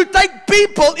 Not to take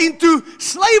people into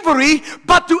slavery,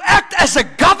 but to act as a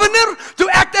governor, to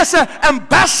act as an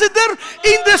ambassador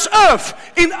in this earth.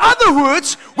 In other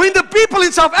words, when the people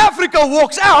in South Africa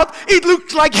walks out, it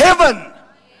looks like heaven.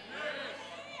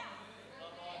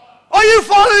 Are you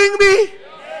following me?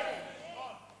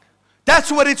 That's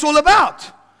what it's all about.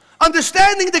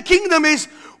 Understanding the kingdom is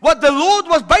what the Lord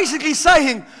was basically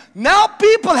saying. Now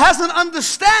people has an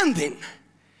understanding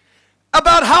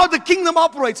about how the kingdom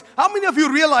operates. How many of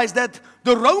you realize that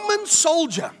the Roman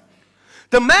soldier,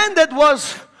 the man that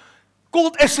was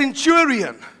called a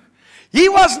centurion, he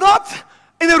was not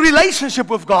in a relationship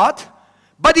with God,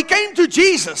 but he came to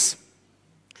Jesus.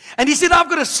 And he said, I've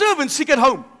got a servant sick at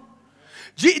home.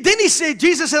 Then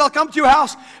Jesus said, I'll come to your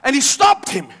house. And he stopped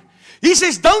him. He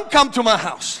says, don't come to my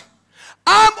house.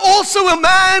 I'm also a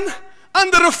man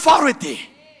under authority.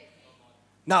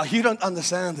 Now, you don't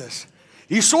understand this.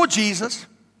 He saw Jesus.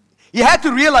 He had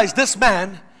to realize this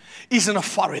man is an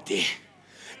authority.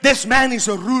 This man is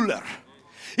a ruler.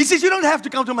 He says, you don't have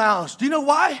to come to my house. Do you know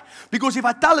why? Because if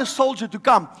I tell a soldier to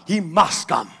come, he must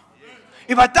come.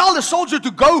 If I tell the soldier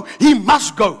to go, he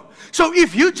must go. So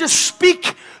if you just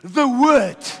speak the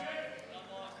word.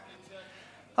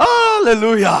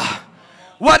 Hallelujah.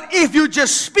 What if you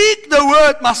just speak the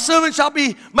word, my servant shall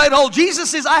be made whole.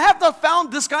 Jesus says, I have not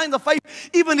found this kind of faith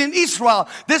even in Israel.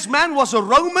 This man was a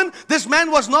Roman. This man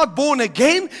was not born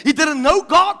again. He didn't know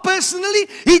God personally.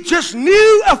 He just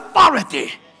knew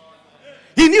authority.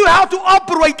 He knew how to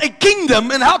operate a kingdom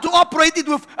and how to operate it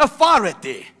with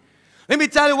authority. Let me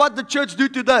tell you what the church do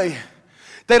today.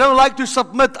 They don't like to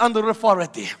submit under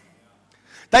authority.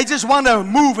 They just want to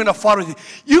move in authority.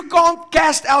 You can't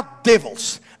cast out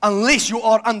devils unless you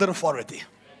are under authority.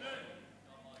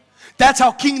 That's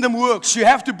how kingdom works. You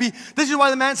have to be. This is why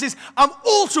the man says, I'm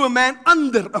also a man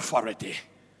under authority.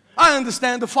 I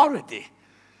understand authority.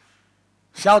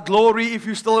 Shout glory if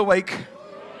you're still awake.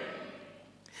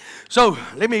 So,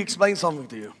 let me explain something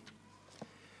to you.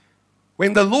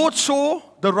 When the Lord saw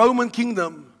the Roman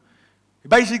kingdom,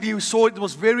 basically he saw it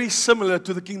was very similar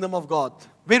to the kingdom of God.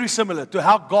 Very similar to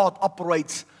how God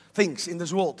operates things in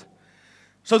this world.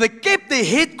 So they kept their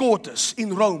headquarters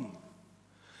in Rome,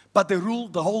 but they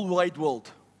ruled the whole wide world.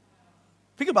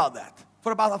 Think about that.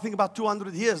 For about, I think about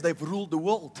 200 years, they've ruled the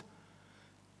world.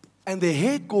 And their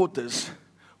headquarters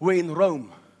were in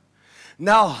Rome.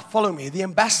 Now, follow me. The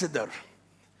ambassador,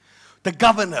 the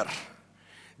governor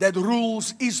that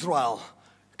rules Israel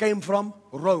came from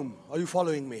Rome. Are you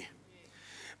following me?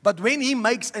 But when he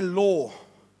makes a law,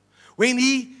 when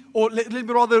he, or let me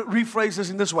rather rephrase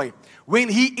this in this way. When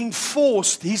he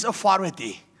enforced his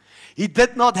authority, he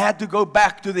did not have to go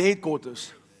back to the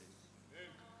headquarters.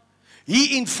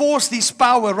 He enforced his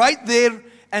power right there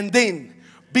and then.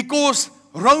 Because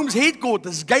Rome's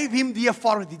headquarters gave him the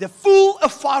authority, the full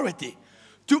authority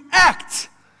to act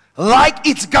like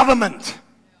its government.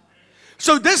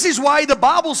 So this is why the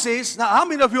Bible says, now how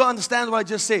many of you understand what I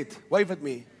just said? Wave at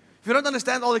me. If you don't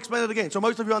understand, I'll explain it again. So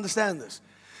most of you understand this.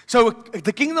 So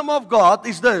the kingdom of God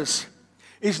is this.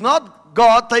 It's not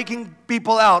God taking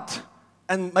people out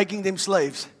and making them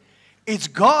slaves. It's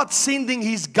God sending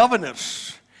His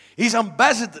governors, His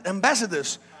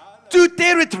ambassadors to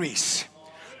territories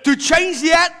to change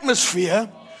the atmosphere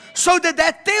so that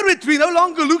that territory no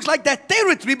longer looks like that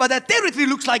territory, but that territory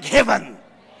looks like heaven.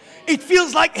 It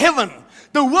feels like heaven.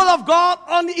 The will of God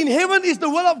in heaven is the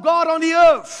will of God on the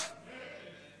earth.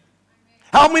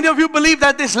 How many of you believe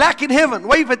that there's lack in heaven?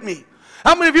 Wave at me.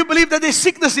 How many of you believe that there's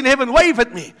sickness in heaven? Wave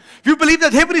at me. If you believe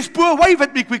that heaven is poor, wave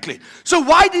at me quickly. So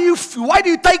why do you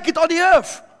take it on the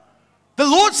earth? The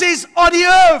Lord says on the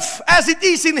earth as it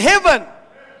is in heaven.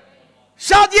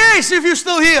 Shout yes if you're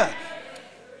still here.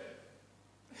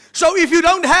 So if you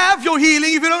don't have your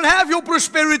healing, if you don't have your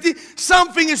prosperity,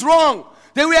 something is wrong.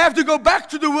 Then we have to go back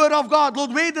to the Word of God.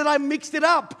 Lord, where did I mix it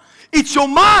up? It's your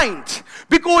mind.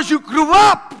 Because you grew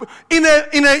up in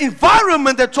an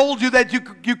environment that told you that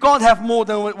you can't have more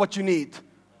than what you need.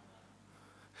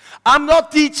 I'm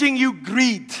not teaching you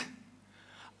greed.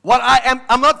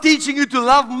 I'm not teaching you to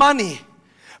love money.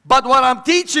 But what I'm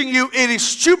teaching you, it is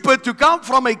stupid to come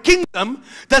from a kingdom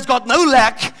that's got no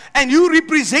lack, and you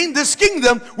represent this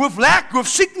kingdom with lack, with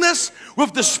sickness,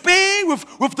 with despair,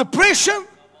 with depression.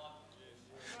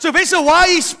 So Wessel, why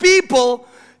is people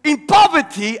in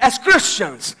poverty as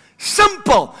Christians?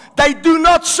 Simple. They do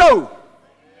not sow.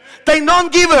 They're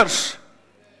non-givers.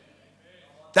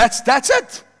 That's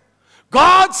it.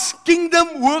 God's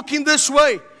kingdom works in this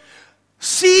way.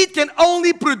 Seed can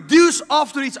only produce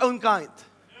after its own kind.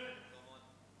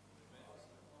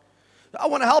 I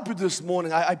want to help you this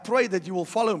morning. I pray that you will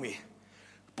follow me.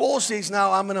 Paul says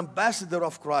now, I'm an ambassador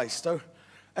of Christ. So,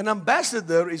 an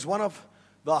ambassador is one of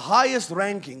the highest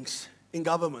rankings in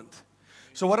government.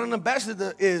 So what an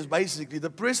ambassador is, basically, the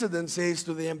president says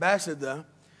to the ambassador,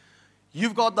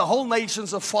 you've got the whole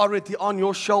nation's authority on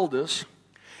your shoulders,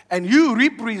 and you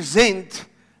represent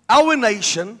our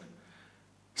nation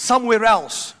somewhere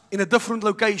else in a different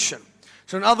location.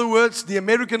 So in other words, the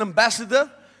American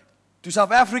ambassador to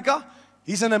South Africa,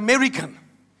 he's an American.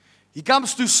 He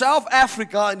comes to South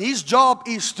Africa and his job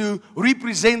is to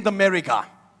represent America.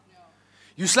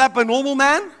 You slap a normal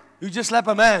man, you just slap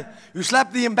a man. You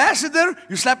slap the ambassador,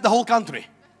 you slap the whole country.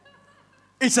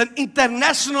 It's an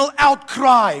international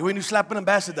outcry when you slap an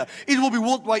ambassador. It will be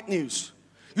worldwide news.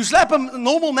 You slap a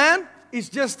normal man, it's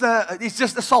just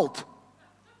assault.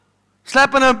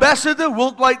 Slap an ambassador,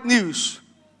 worldwide news.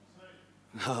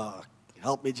 Oh,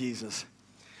 help me, Jesus.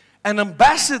 An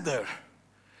ambassador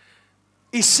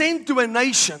is sent to a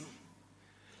nation.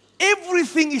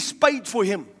 Everything is paid for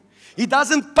him. He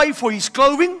doesn't pay for his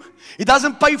clothing. He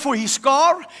doesn't pay for his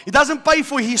car. He doesn't pay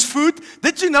for his food.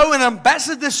 Did you know an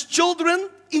ambassador's children,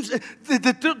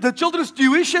 the children's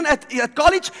tuition at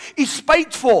college is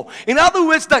paid for? In other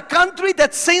words, the country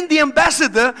that sent the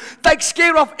ambassador takes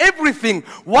care of everything.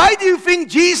 Why do you think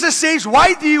Jesus says,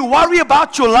 why do you worry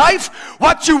about your life,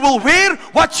 what you will wear,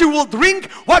 what you will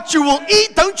drink, what you will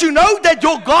eat? Don't you know that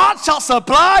your God shall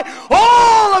supply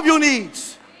all of your needs?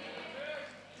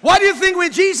 Why do you think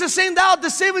when Jesus sent out the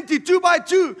 72 by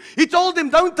 2, he told them,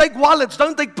 don't take wallets,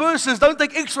 don't take purses, don't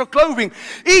take extra clothing.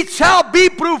 It shall be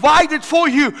provided for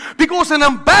you. Because an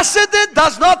ambassador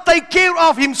does not take care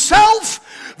of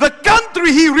himself. The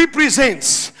country he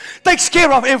represents takes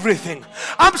care of everything.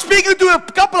 I'm speaking to a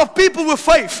couple of people with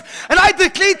faith. And I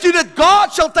declare to you that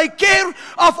God shall take care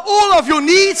of all of your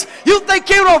needs. He'll take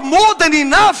care of more than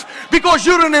enough because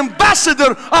you're an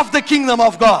ambassador of the kingdom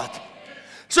of God.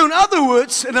 So in other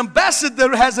words, an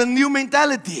ambassador has a new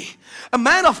mentality. A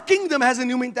man of kingdom has a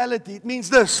new mentality. It means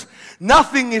this: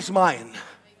 nothing is mine.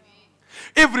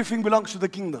 Everything belongs to the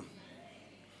kingdom.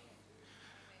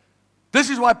 This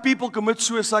is why people commit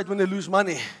suicide when they lose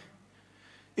money.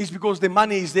 It's because the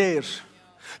money is theirs.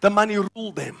 The money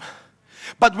ruled them.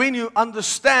 But when you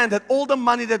understand that all the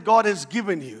money that God has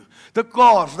given you, the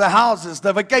cars, the houses,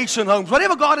 the vacation homes,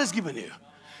 whatever God has given you,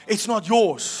 it's not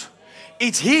yours.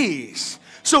 It's His.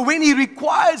 So when He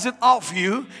requires it of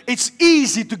you, it's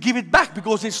easy to give it back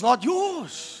because it's not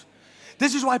yours.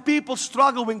 This is why people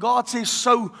struggle when God says,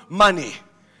 sow money.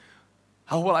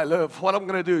 How will I live? What I'm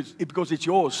going to do is because it's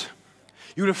yours.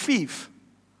 You're a thief.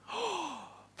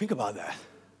 Think about that.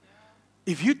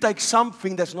 If you take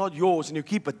something that's not yours and you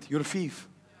keep it, you're a thief.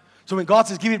 So when God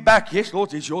says, give it back, yes,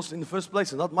 Lord, it's yours in the first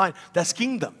place and not mine. That's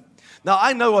kingdom. Now,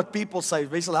 I know what people say,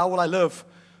 Wessel, how will I live?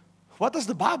 What does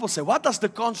the Bible say? What does the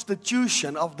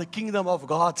constitution of the kingdom of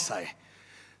God say?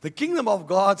 The kingdom of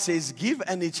God says, give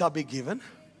and it shall be given.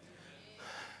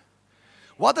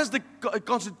 What does the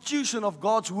constitution of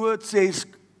God's word says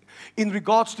in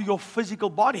regards to your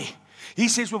physical body? He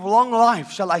says, with long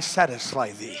life shall I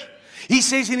satisfy thee. He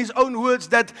says in His own words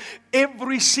that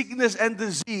every sickness and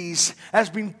disease has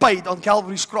been paid on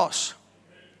Calvary's cross.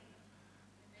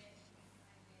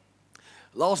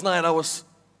 Last night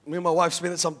me and my wife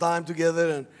spent some time together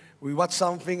and we watched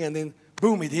something and then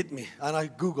boom, it hit me. And I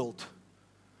Googled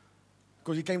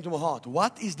because it came to my heart.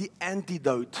 What is the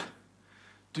antidote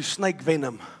to snake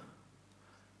venom?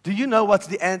 Do you know what's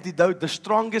the antidote? The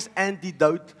strongest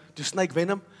antidote to snake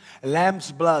venom?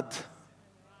 Lamb's blood.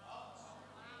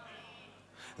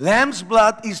 Lamb's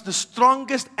blood is the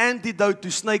strongest antidote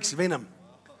to snake's venom.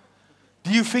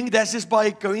 Do you think that's just by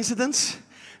coincidence?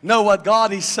 No, what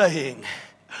God is saying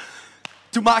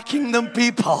to my kingdom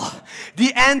people,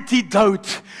 the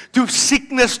antidote to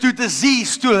sickness, to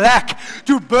disease, to lack,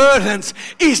 to burdens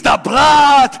is the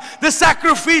blood, the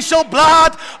sacrificial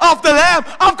blood of the Lamb.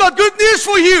 I've got good news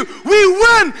for you. We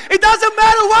win. It doesn't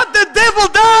matter what the devil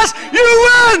does. You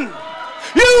win.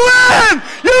 You win.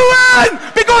 You win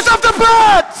because of the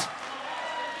blood.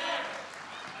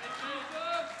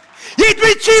 Yet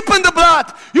we cheapen the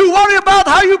blood. You worry about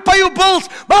how you pay your bills.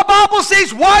 My Bible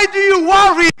says, why do you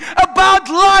worry about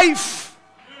life?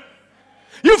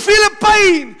 You feel a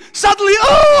pain. Suddenly,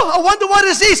 oh, I wonder what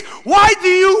this is. Why do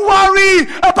you worry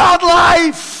about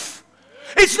life?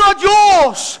 It's not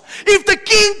yours. If the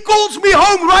King calls me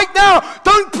home right now,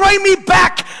 don't pray me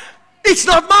back. It's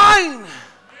not mine.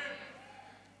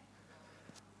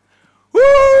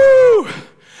 Woo!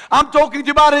 I'm talking to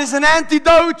you about it as an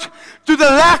antidote to the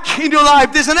lack in your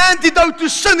life. There's an antidote to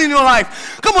sin in your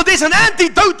life. Come on, there's an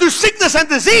antidote to sickness and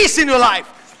disease in your life.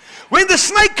 When the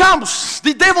snake comes,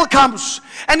 the devil comes,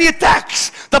 and he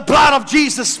attacks, the blood of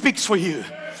Jesus speaks for you.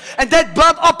 And that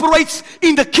blood operates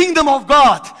in the kingdom of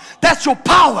God. That's your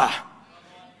power.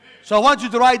 So I want you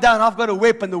to write down, I've got a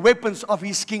weapon, the weapons of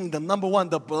His kingdom. Number one,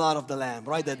 the blood of the Lamb.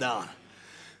 Write that down.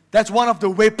 That's one of the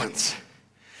weapons.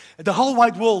 The whole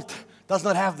wide world does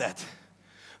not have that.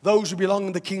 Those who belong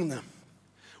in the kingdom.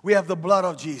 We have the blood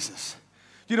of Jesus.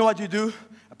 Do you know what you do?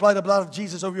 Apply the blood of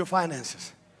Jesus over your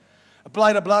finances.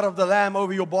 Apply the blood of the Lamb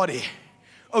over your body,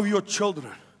 over your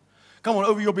children. Come on,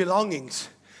 over your belongings.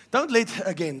 Don't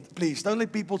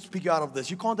let people speak you out of this.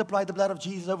 You can't apply the blood of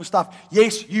Jesus over stuff.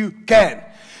 Yes, you can.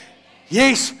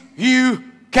 Yes, you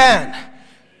can.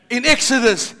 In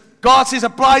Exodus, God says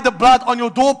apply the blood on your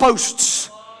doorposts.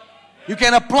 You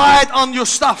can apply it on your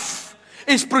stuff.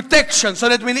 It's protection, so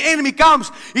that when the enemy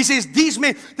comes, he says, these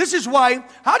men. This is why,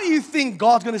 how do you think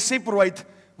God's going to separate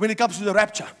when it comes to the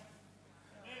rapture?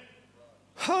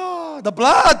 The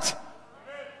blood.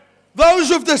 Those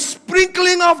with the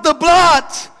sprinkling of the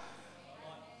blood.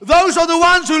 Those are the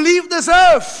ones who leave this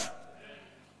earth.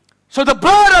 So the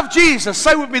blood of Jesus,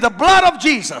 say with me, the blood of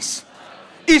Jesus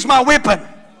is my weapon.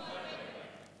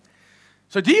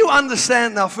 So do you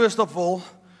understand now, first of all,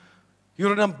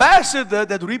 you're an ambassador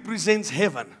that represents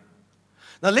heaven.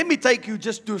 Now let me take you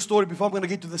just to a story before I'm going to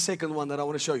get to the second one that I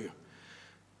want to show you.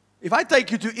 If I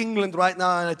take you to England right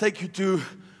now and I take you to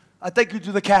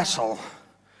the castle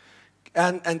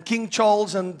and King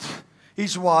Charles and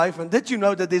his wife, and did you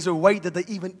know that there's a way that they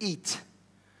even eat?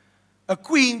 A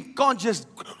queen can't just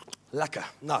lekker.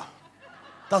 No,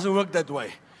 doesn't work that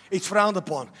way. It's frowned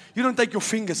upon. You don't take your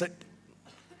fingers.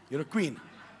 You're a queen.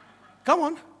 Come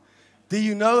on. Do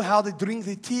you know how they drink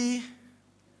the tea?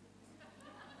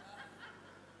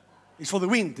 It's for the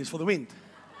wind. It's for the wind.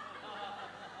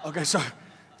 Okay, so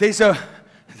there's a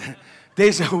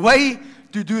way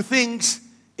to do things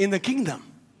in the kingdom.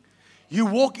 You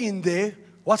walk in there.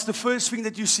 What's the first thing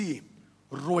that you see?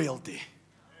 Royalty.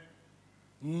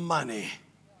 Money.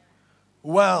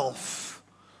 Wealth.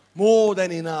 More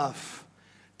than enough.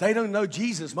 They don't know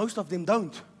Jesus. Most of them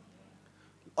don't.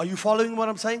 Are you following what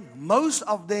I'm saying? Most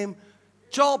of them,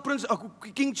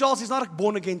 King Charles is not a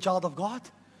born-again child of God.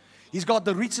 He's got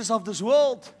the riches of this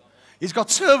world. He's got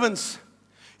servants.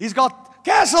 He's got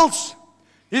castles.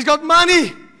 He's got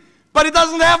money. But he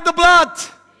doesn't have the blood.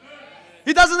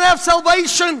 He doesn't have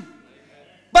salvation.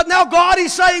 But now God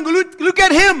is saying, look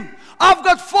at him. I've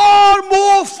got far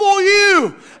more for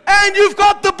you. And you've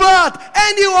got the blood.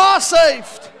 And you are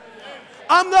saved.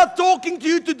 I'm not talking to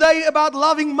you today about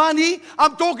loving money.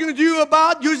 I'm talking to you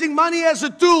about using money as a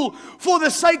tool for the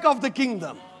sake of the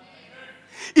kingdom.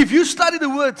 If you study the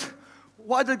word,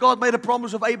 why did God make a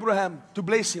promise of Abraham to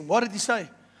bless him? What did he say?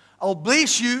 I'll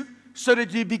bless you so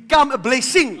that you become a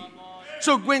blessing.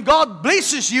 So when God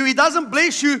blesses you, he doesn't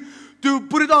bless you to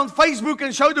put it on Facebook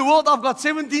and show the world I've got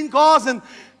 17 cars. And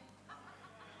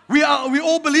we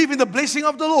all believe in the blessing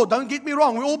of the Lord. Don't get me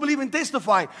wrong. We all believe in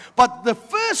testifying. But the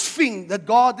first thing that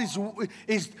God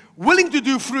is willing to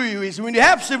do through you is when you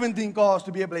have 17 cars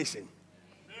to be a blessing.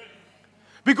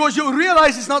 Because you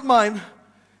realize it's not mine.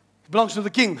 It belongs to the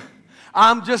king.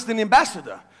 I'm just an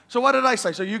ambassador. So what did I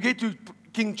say? So you get to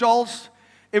King Charles,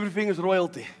 everything is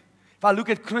royalty. If I look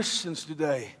at Christians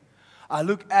today, I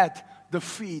look at the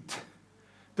feet,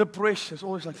 the precious,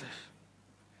 always like this.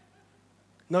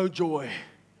 No joy.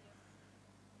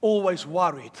 Always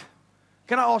worried.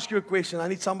 Can I ask you a question? I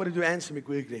need somebody to answer me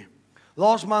quickly.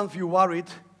 Last month you worried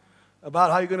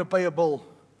about how you're going to pay a bill.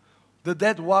 Did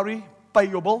that worry pay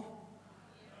your bill?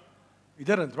 You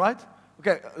didn't, right?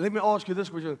 Okay, let me ask you this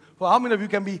question. Well, how many of you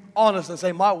can be honest and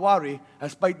say, my worry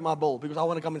has paid my bill because I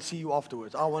want to come and see you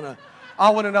afterwards. I want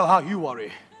to know how you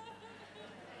worry.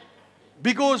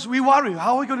 Because we worry.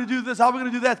 How are we going to do this? How are we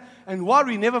going to do that? And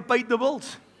worry never paid the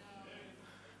bills.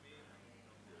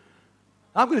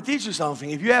 I'm going to teach you something.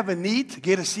 If you have a need,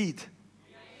 get a seat.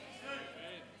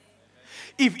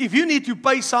 If you need to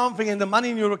pay something and the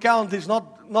money in your account is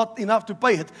not enough to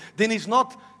pay it, then it's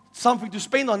not something to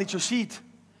spend on, it's your seed.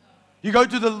 You go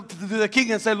to the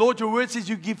king and say, Lord, your word says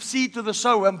you give seed to the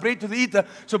sower and bread to the eater.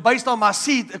 So based on my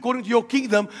seed, according to your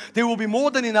kingdom, there will be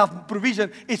more than enough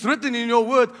provision. It's written in your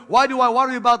word. Why do I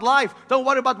worry about life? Don't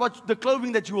worry about the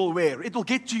clothing that you will wear. It will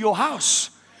get to your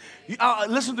house.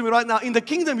 Listen to me right now. In the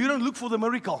kingdom, you don't look for the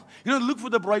miracle. You don't look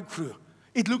for the breakthrough.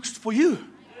 It looks for you.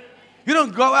 You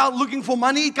don't go out looking for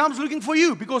money. It comes looking for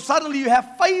you because suddenly you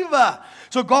have favor.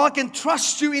 So God can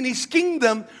trust you in His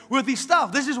kingdom with His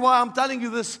stuff. This is why I'm telling you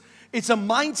this. It's a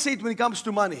mindset when it comes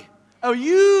to money. A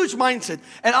huge mindset.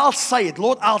 And I'll say it.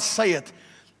 Lord, I'll say it.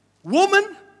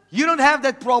 Woman, you don't have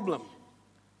that problem.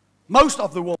 Most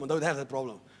of the women don't have that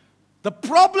problem. The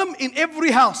problem in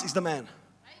every house is the man.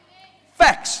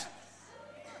 Facts.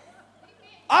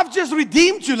 I've just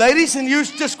redeemed you, ladies, and you're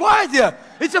just quiet here.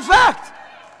 It's a fact.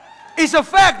 It's a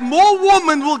fact. More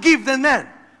women will give than men.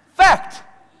 Fact.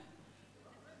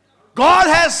 God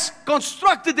has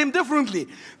constructed them differently.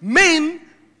 Men,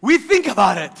 we think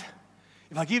about it.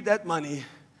 If I give that money,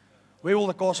 where will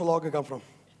the castle lager come from?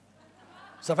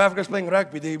 South Africa's playing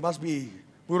rugby. There must be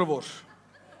boerewors.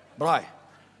 Braai.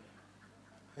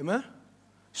 Amen?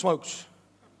 Smokes.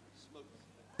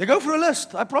 They go for a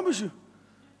list, I promise you.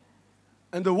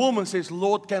 And the woman says,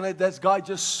 Lord, can that guy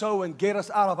just sow and get us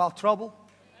out of our trouble?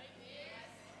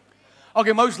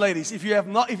 Okay, most ladies, if you're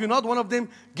not one of them,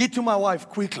 get to my wife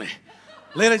quickly.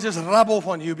 Let her just rub off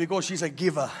on you because she's a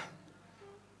giver.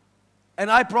 And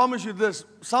I promise you this,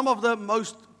 some of the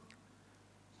most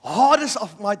hardest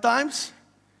of my times,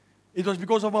 it was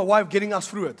because of my wife getting us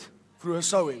through it, through her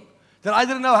sowing. That I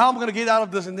didn't know how I'm going to get out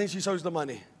of this, and then she sows the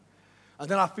money. And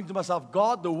then I think to myself,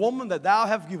 God, the woman that thou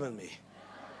have given me.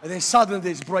 And then suddenly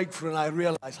there's breakthrough, and I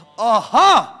realize,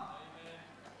 aha!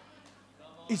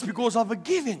 It's because of a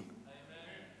giving.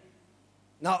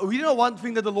 Now, you know one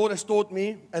thing that the Lord has taught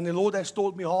me, and the Lord has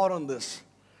taught me hard on this.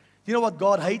 You know what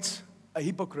God hates? A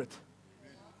hypocrite.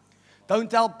 Don't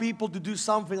tell people to do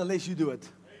something unless you do it.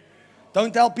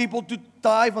 Don't tell people to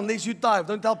tithe unless you tithe.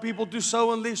 Don't tell people to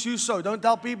sow unless you sow. Don't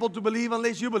tell people to believe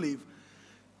unless you believe.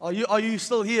 Are you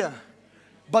still here?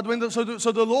 But so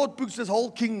the Lord puts this whole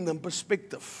kingdom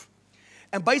perspective.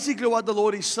 And basically what the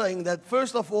Lord is saying, that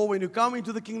first of all, when you come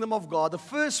into the kingdom of God, the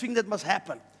first thing that must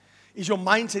happen is your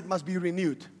mindset must be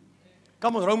renewed.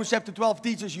 Come on, Romans chapter 12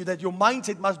 teaches you that your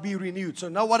mindset must be renewed. So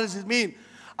now what does it mean?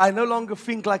 I no longer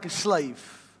think like a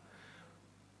slave.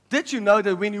 Did you know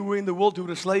that when you were in the world, you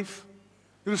were a slave?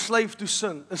 You were a slave to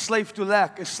sin, a slave to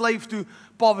lack, a slave to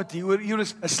poverty. You were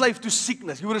a slave to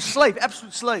sickness. You were a slave,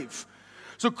 absolute slave.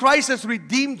 So Christ has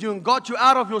redeemed you and got you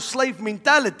out of your slave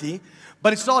mentality,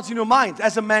 but it starts in your mind.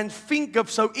 As a man thinketh,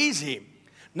 so is he.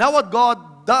 Now what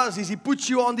God does is He puts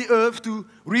you on the earth to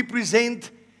represent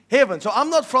heaven. So I'm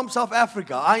not from South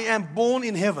Africa. I am born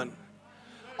in heaven.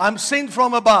 I'm sent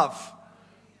from above.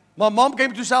 My mom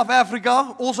came to South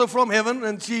Africa, also from heaven,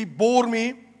 and she bore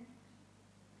me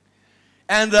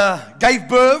and gave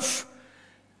birth.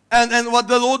 And what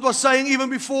the Lord was saying, even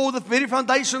before the very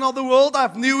foundation of the world,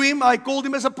 I knew Him. I called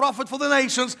Him as a prophet for the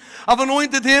nations. I've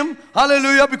anointed Him.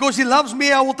 Hallelujah. Because He loves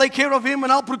me, I will take care of Him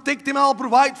and I'll protect Him. I'll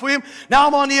provide for Him. Now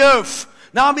I'm on the earth.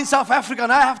 Now I'm in South Africa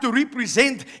and I have to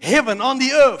represent heaven on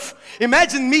the earth.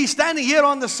 Imagine me standing here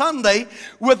on the Sunday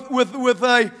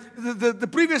the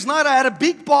previous night I had a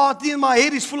big party and my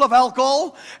head is full of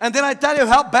alcohol. And then I tell you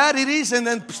how bad it is and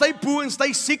then stay poor and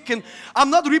stay sick. And I'm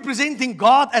not representing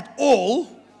God at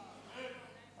all.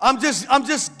 I'm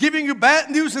just giving you bad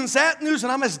news and sad news,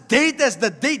 and I'm as dead as the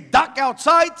dead duck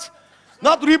outside,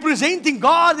 not representing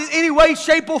God in any way,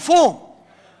 shape, or form.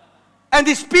 And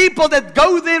these people that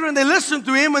go there and they listen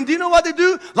to Him, and do you know what they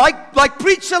do? Like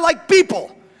preacher, like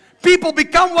people. People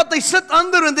become what they sit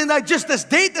under, and then they're just as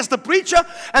dead as the preacher,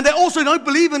 and they also don't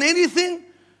believe in anything.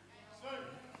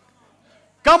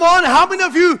 Come on, how many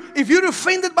of you, if you're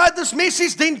offended by this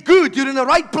message, then good, you're in the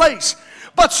right place.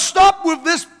 But stop with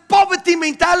this poverty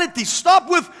mentality. Stop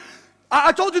with,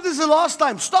 I told you this the last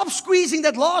time, stop squeezing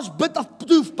that last bit of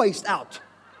toothpaste out.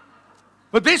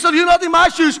 But Wessel, you're not in my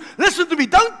shoes. Listen to me.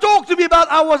 Don't talk to me about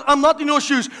I'm not in your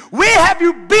shoes. Where have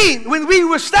you been when we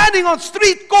were standing on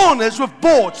street corners with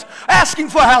boards asking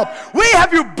for help? Where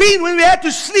have you been when we had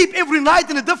to sleep every night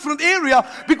in a different area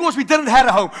because we didn't have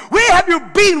a home? Where have you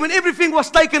been when everything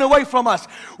was taken away from us?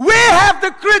 Where have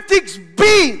the critics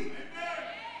been?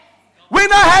 When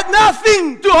I had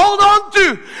nothing to hold on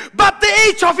to but the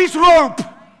edge of His robe.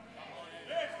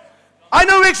 I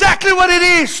know exactly what it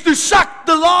is to suck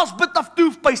the last bit of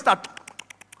toothpaste out.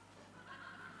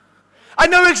 I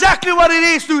know exactly what it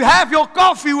is to have your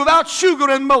coffee without sugar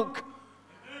and milk.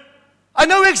 I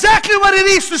know exactly what it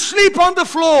is to sleep on the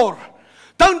floor.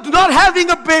 Not having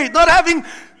a bed, not having...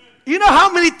 You know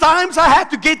how many times I had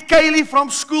to get Kaylee from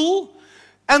school?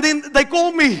 And then they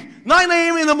call me 9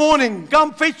 a.m. in the morning.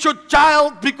 Come fetch your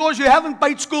child because you haven't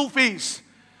paid school fees.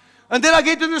 And then I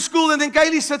get to the school and then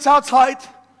Kaylee sits outside.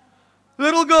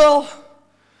 Little girl.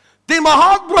 Then my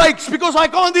heart breaks because I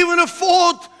can't even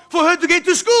afford for her to get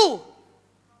to school.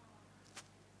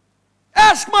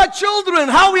 Ask my children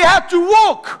how we had to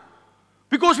walk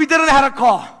because we didn't have a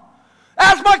car.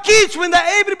 Ask my kids when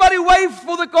everybody waved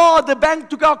for the car, the bank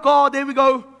took our car, there we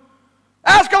go.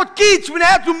 Ask our kids when they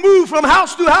had to move from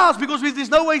house to house because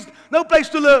there's no place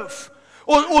to live.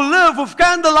 Or live with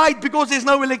candlelight because there's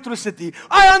no electricity.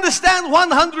 I understand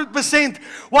 100%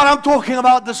 what I'm talking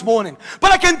about this morning.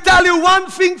 But I can tell you one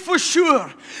thing for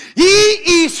sure. He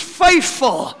is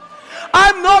faithful.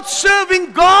 I'm not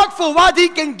serving God for what He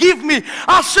can give me.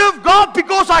 I serve God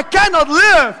because I cannot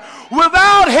live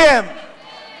without Him.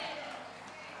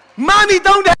 Money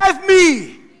don't have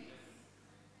me.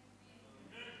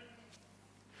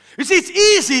 You see, it's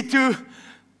easy to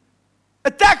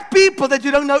attack people that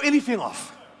you don't know anything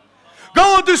of.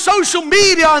 Go onto social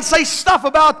media and say stuff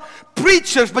about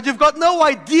preachers, but you've got no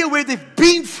idea where they've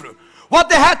been through, what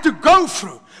they had to go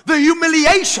through, the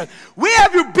humiliation. Where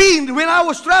have you been when I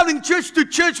was traveling church to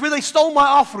church where they stole my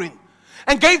offering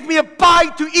and gave me a pie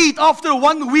to eat after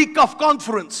 1 week of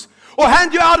conference, or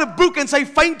hand you out a book and say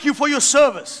thank you for your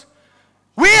service?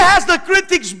 Where has the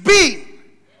critics been?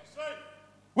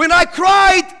 When I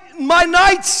cried, my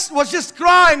nights was just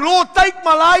crying, Lord, take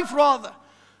my life rather.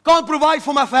 Can't provide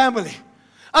for my family.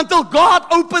 Until God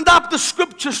opened up the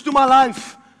scriptures to my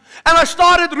life. And I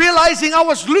started realizing I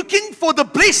was looking for the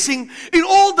blessing in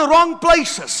all the wrong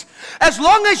places. As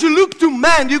long as you look to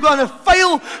man, you're going to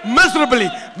fail miserably.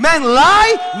 Man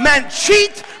lie, man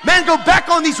cheat, man go back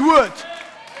on his word.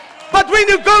 But when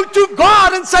you go to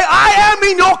God and say, I am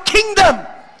in your kingdom,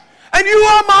 and you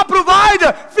are my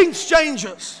provider, things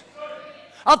changes.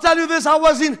 I'll tell you this,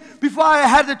 before I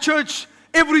had a church,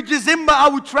 every December I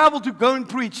would travel to go and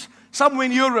preach somewhere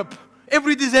in Europe.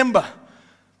 Every December.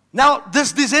 Now,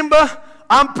 this December,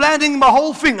 I'm planning my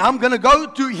whole thing. I'm going to go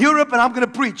to Europe and I'm going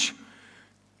to preach.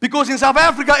 Because in South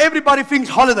Africa, everybody thinks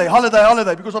holiday, holiday,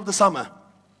 holiday because of the summer.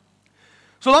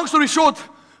 So long story short,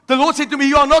 the Lord said to me,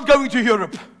 you are not going to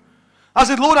Europe. I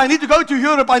said, Lord, I need to go to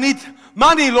Europe. I need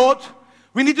money, Lord.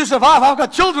 We need to survive. I've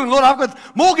got children, Lord. I've got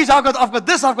mortgage. I've got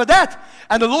this. I've got that.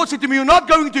 And the Lord said to me, you're not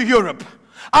going to Europe.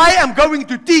 I am going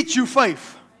to teach you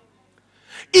faith.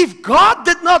 If God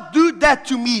did not do that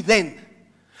to me then,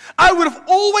 I would have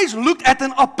always looked at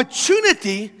an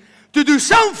opportunity to do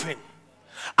something.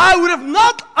 I would have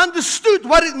not understood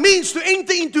what it means to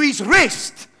enter into His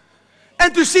rest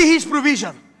and to see His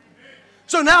provision.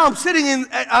 So now I'm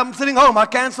sitting home. I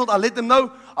canceled. I let them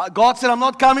know. God said I'm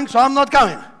not coming, so I'm not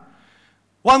coming.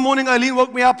 One morning, Eileen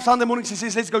woke me up. Sunday morning, she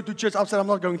says, let's go to church. I said, I'm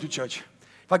not going to church.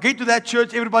 If I get to that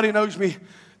church, everybody knows me.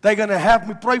 They're going to have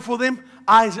me pray for them.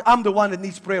 I'm the one that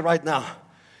needs prayer right now.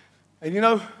 And you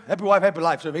know, happy wife, happy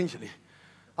life. So eventually,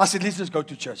 I said, let's just go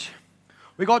to church.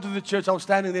 We got to the church. I was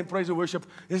standing there in praise and worship.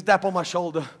 There's a tap on my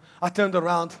shoulder. I turned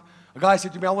around. A guy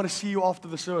said to me, I want to see you after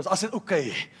the service. I said,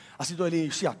 okay. I said, Eileen,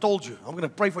 you see, I told you. I'm going to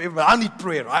pray for everybody. I need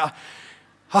prayer.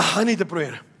 I need the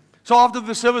prayer. So after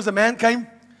the service, the man came.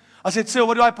 I said, sir,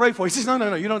 what do I pray for? He says,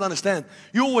 no, you don't understand.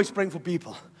 You're always praying for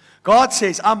people. God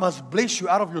says, I must bless you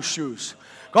out of your shoes.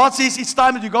 God says, it's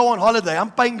time that you go on holiday. I'm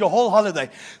paying your whole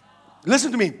holiday.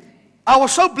 Listen to me. I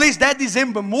was so blessed that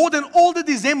December, more than all the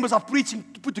Decembers of preaching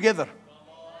put together.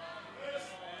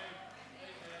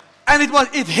 And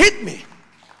it hit me.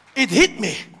 It hit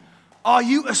me. Are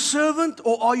you a servant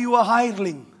or are you a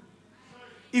hireling?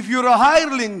 If you're a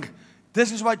hireling,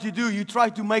 this is what you do. You try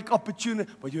to make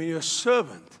opportunity. But when you're a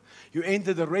servant, you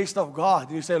enter the rest of God.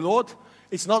 And you say, Lord,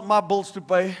 it's not my bills to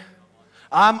pay.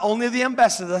 I'm only the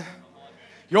ambassador.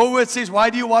 Your word says, why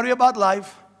do you worry about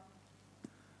life?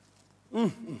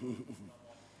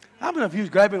 How many of you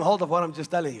grabbing hold of what I'm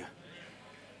just telling you?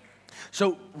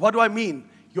 So what do I mean?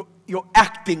 Your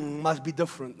acting must be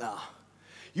different now.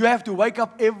 You have to wake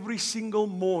up every single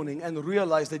morning and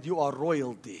realize that you are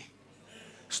royalty.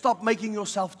 Stop making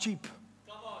yourself cheap.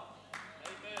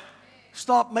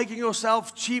 Stop making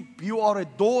yourself cheap. You are a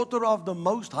daughter of the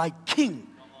Most High King.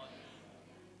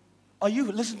 Are you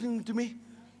listening to me?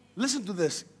 Listen to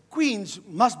this. Queens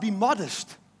must be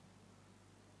modest.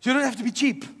 So you don't have to be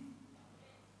cheap.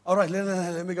 All right,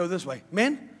 let me go this way.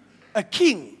 Men, a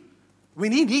king,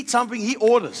 when he needs something, he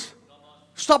orders.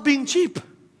 Stop being cheap.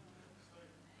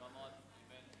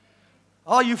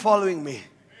 Are you following me?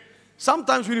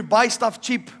 Sometimes when you buy stuff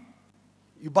cheap,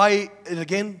 you buy it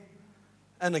again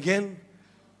and again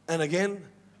and again.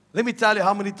 Let me tell you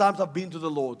how many times I've been to the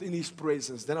Lord in His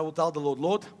presence. Then I will tell the Lord,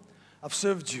 Lord, I've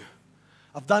served you.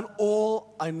 I've done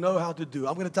all I know how to do.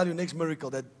 I'm going to tell you next miracle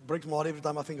that breaks my heart every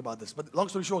time I think about this. But long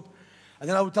story short, and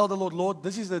then I would tell the Lord, Lord,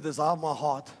 this is the desire of my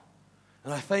heart.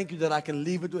 And I thank you that I can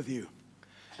leave it with you.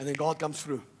 And then God comes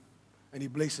through. And He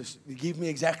blesses. He gives me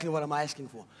exactly what I'm asking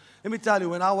for. Let me tell you,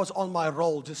 when I was on my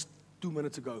roll just 2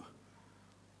 minutes ago,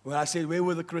 when I said, where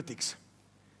were the critics?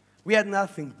 We had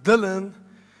nothing. Dylan,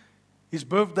 his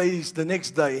birthday is the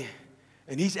next day.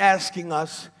 And he's asking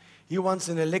us, he wants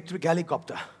an electric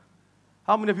helicopter.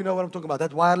 How many of you know what I'm talking about?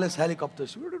 That wireless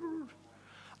helicopters.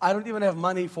 I don't even have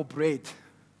money for bread.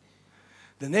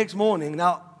 The next morning,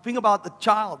 now think about the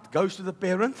child goes to the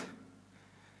parent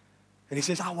and he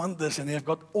says, I want this, and they've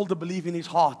got all the belief in his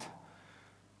heart.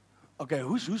 Okay,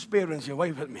 whose parents here?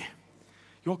 Wait with me.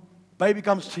 Your baby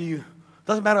comes to you.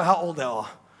 Doesn't matter how old they are.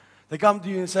 They come to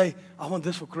you and say, I want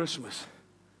this for Christmas.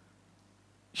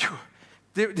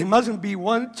 There mustn't be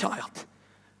one child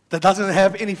that doesn't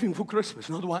have anything for Christmas.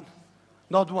 Not one.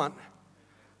 Not one.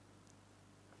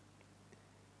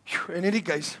 In any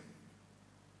case,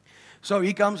 So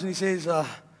he comes and he says,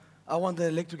 I want the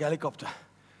electric helicopter.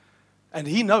 And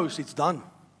he knows it's done.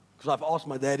 Because I've asked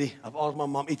my daddy, I've asked my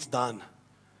mom, it's done.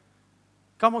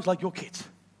 Come on, like your kids.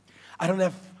 I don't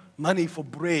have money for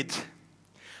bread.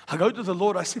 I go to the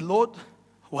Lord, I say, Lord,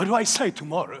 what do I say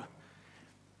tomorrow?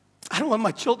 I don't want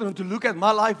my children to look at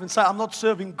my life and say, I'm not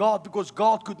serving God because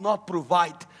God could not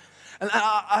provide. And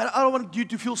I don't want you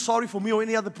to feel sorry for me or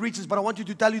any other preachers, but I want you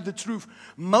to tell you the truth.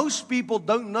 Most people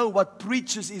don't know what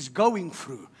preachers is going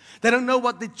through. They don't know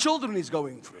what their children is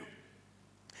going through.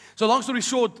 So long story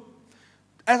short,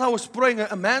 as I was praying,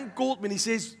 a man called me and he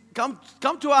says, come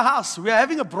to our house. We are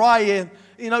having a braai here.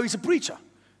 He's a preacher.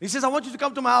 He says, I want you to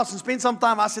come to my house and spend some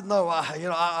time. I said, no,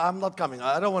 I'm not coming.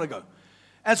 I don't want to go.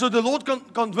 And so the Lord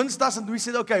convinced us and we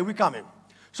said, okay, we're coming.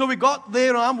 So we got there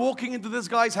and I'm walking into this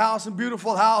guy's house, a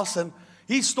beautiful house, and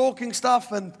he's talking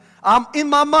stuff. And I'm in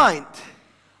my mind,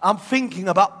 I'm thinking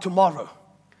about tomorrow.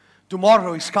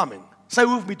 Tomorrow is coming. Say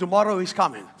with me, tomorrow is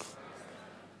coming.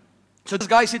 So this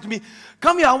guy said to me,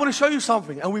 come here, I want to show you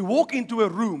something. And we walk into a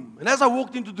room. And as I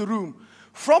walked into the room,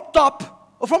 from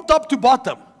top to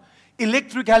bottom,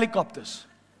 electric helicopters.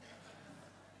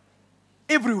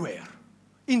 Everywhere.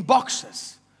 In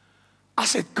boxes. I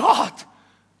said, God,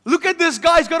 look at this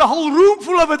guy. He's got a whole room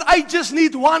full of it. I just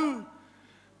need one.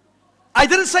 I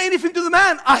didn't say anything to the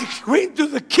man. I went to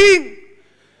the king.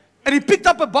 And he picked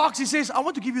up a box. He says, I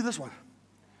want to give you this one.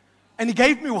 And he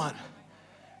gave me one.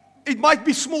 It might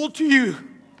be small to you.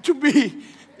 To me,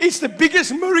 it's the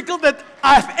biggest miracle that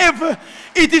I've ever.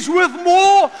 It is worth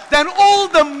more than all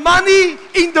the money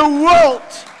in the world.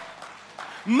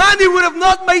 Money would have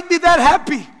not made me that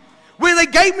happy. When they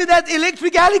gave me that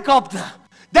electric helicopter,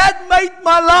 that made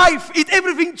my life,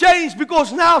 everything changed,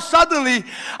 because now suddenly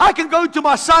I can go to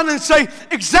my son and say,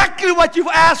 exactly what you've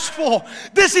asked for.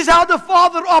 This is how the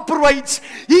Father operates.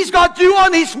 He's got you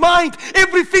on His mind.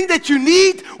 Everything that you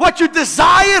need, what you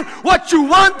desire, what you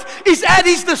want is at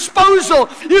His disposal.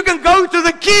 You can go to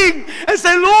the King and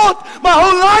say, Lord, my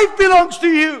whole life belongs to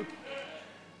you.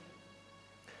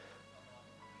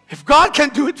 If God can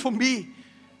do it for me,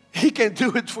 He can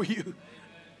do it for you.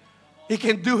 He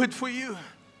can do it for you.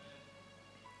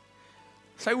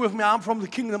 Say with me, I'm from the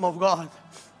kingdom of God.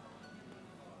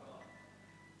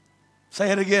 Say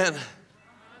it again.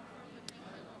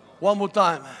 One more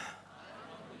time.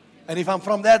 And if I'm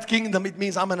from that kingdom, it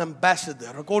means I'm an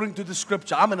ambassador. According to the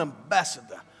scripture, I'm an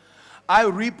ambassador. I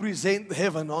represent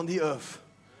heaven on the earth.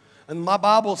 And my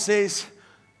Bible says,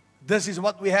 this is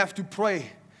what we have to pray.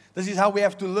 This is how we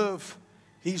have to live.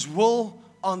 His will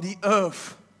on the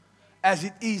earth as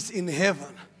it is in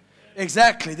heaven.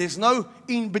 Exactly. There's no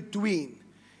in between.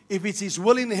 If it's His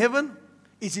will in heaven,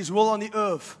 it's His will on the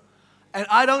earth. And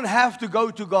I don't have to go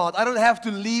to God. I don't have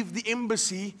to leave the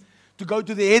embassy to go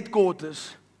to the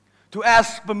headquarters to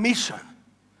ask permission.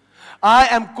 I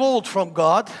am called from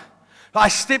God. I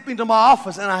step into my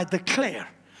office and I declare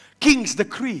King's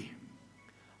decree.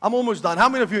 I'm almost done. How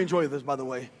many of you enjoy this, by the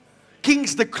way?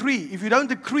 King's decree. If you don't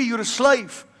decree, you're a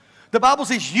slave. The Bible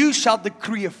says, you shall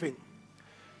decree a thing.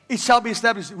 It shall be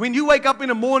established. When you wake up in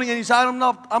the morning and you say, I'm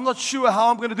not sure how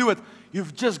I'm going to do it.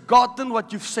 You've just gotten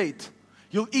what you've said.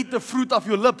 You'll eat the fruit of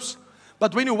your lips.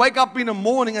 But when you wake up in the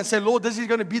morning and say, Lord, this is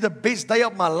going to be the best day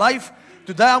of my life.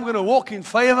 Today I'm going to walk in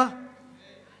favor.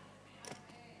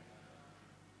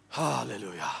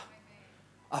 Hallelujah.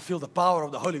 I feel the power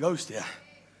of the Holy Ghost here.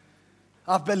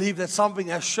 I believe that something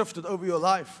has shifted over your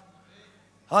life.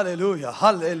 Hallelujah.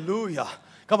 Hallelujah.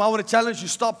 Come, I want to challenge you.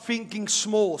 Stop thinking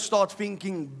small. Start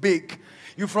thinking big.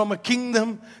 You're from a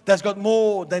kingdom that's got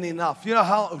more than enough. You know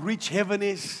how rich heaven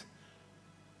is?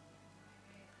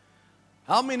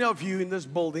 How many of you in this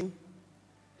building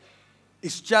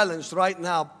is challenged right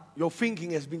now? Your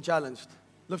thinking has been challenged.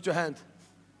 Lift your hand.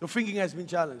 Your thinking has been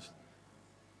challenged.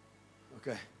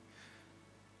 Okay.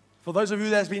 For those of you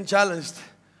that has been challenged,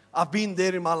 I've been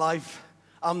there in my life.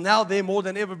 I'm now there more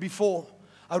than ever before.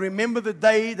 I remember the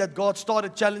day that God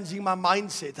started challenging my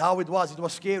mindset, how it was. It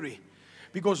was scary.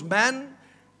 Because man,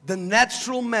 the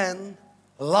natural man,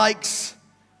 likes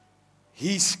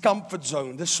his comfort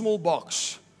zone, the small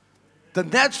box. The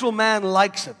natural man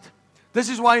likes it. This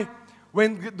is why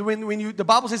when the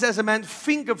Bible says as a man,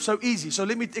 think of so easy. So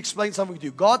let me explain something to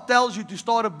you. God tells you to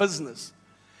start a business.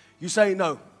 You say,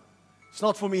 no, it's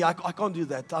not for me. I can't do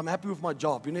that. I'm happy with my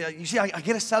job. You see, I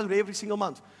get a salary every single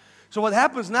month. So what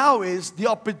happens now is the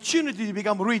opportunity to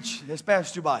become rich has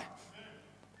passed you by.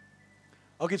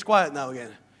 Okay, it's quiet now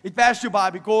again. It passed you by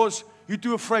because you're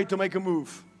too afraid to make a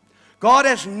move. God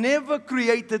has never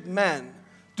created man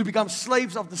to become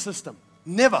slaves of the system.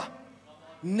 Never.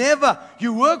 Never.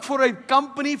 You work for a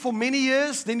company for many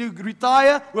years, then you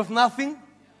retire with nothing.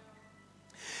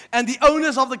 And the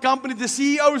owners of the company, the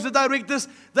CEOs, the directors,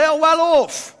 they are well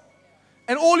off.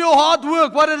 And all your hard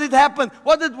work, what did it happen?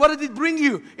 What did it bring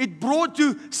you? It brought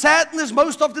you sadness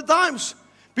most of the times.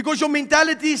 Because your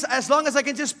mentality is, as long as I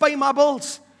can just pay my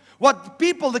bills. What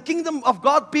people, the kingdom of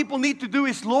God people need to do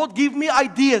is, Lord, give me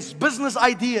ideas, business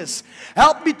ideas.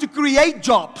 Help me to create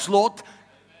jobs, Lord.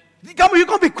 Come on, you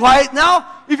can't be quiet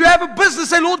now. If you have a business,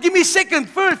 say, Lord, give me second,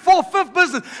 third, fourth, fifth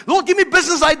business. Lord, give me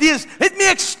business ideas. Let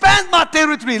me expand my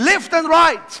territory, left and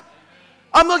right.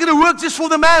 I'm not going to work just for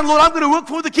the man, Lord. I'm going to work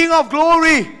for the King of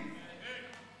Glory.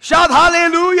 Shout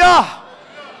hallelujah.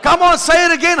 Come on, say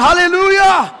it again,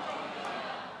 hallelujah.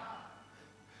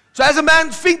 So as a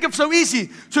man, think of so easy.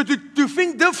 So to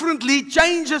think differently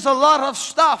changes a lot of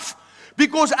stuff.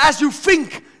 Because as you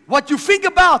think, what you think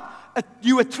about,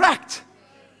 you attract.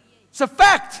 It's a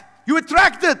fact. You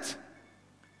attract it.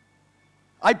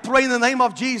 I pray in the name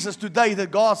of Jesus today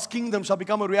that God's kingdom shall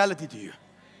become a reality to you.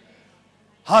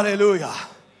 Hallelujah.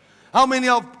 How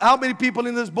many people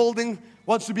in this building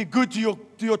wants to be good to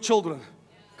your children?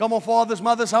 Come on, fathers,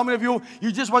 mothers, how many of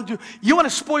you just want to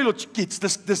spoil your kids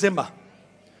this December?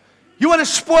 You want to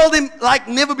spoil them like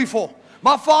never before.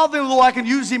 My father-in-law, I can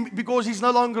use him because he's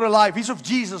no longer alive. He's of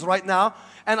Jesus right now.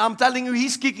 And I'm telling you,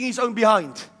 he's kicking his own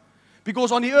behind.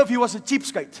 Because on the earth, he was a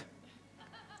cheapskate.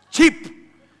 Cheap.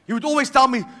 He would always tell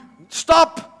me,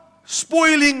 stop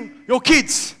spoiling your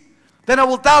kids. Then I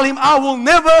will tell him, I will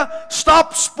never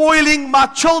stop spoiling my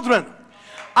children.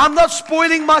 I'm not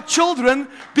spoiling my children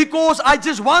because I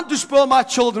just want to spoil my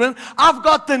children. I've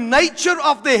got the nature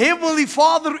of the Heavenly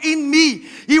Father in me.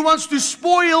 He wants to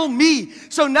spoil me.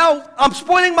 So now I'm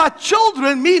spoiling my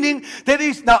children, meaning that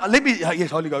is, now let me,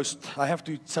 yes, Holy Ghost, I have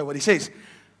to say what he says.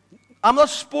 I'm not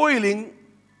spoiling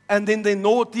and then they're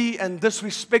naughty and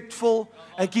disrespectful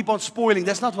and keep on spoiling.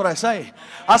 That's not what I say.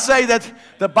 I say that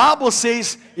the Bible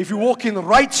says if you walk in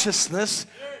righteousness,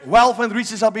 wealth and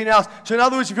riches shall be in your house. So in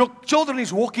other words, if your children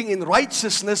is walking in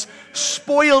righteousness,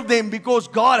 spoil them because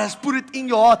God has put it in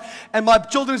your heart. And my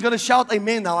children is going to shout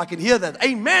amen now. I can hear that.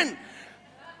 Amen.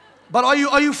 But are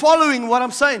you following what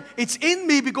I'm saying? It's in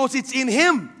me because it's in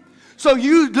Him. So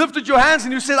you lifted your hands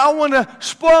and you said, I want to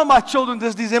spoil my children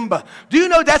this December. Do you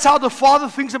know that's how the Father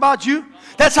thinks about you?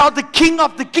 That's how the King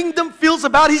of the kingdom feels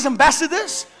about His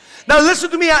ambassadors? Now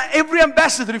listen to me, every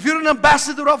ambassador, if you're an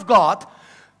ambassador of God,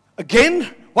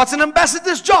 again, what's an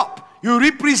ambassador's job? You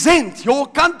represent your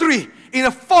country in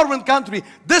a foreign country.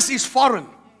 This is foreign.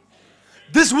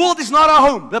 This world is not our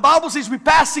home. The Bible says we're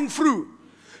passing through.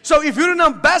 So if you're an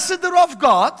ambassador of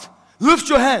God, lift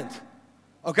your hand.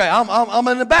 Okay, I'm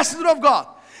an ambassador of God.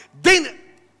 Then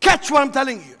catch what I'm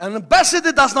telling you. An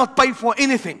ambassador does not pay for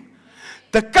anything.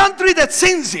 The country that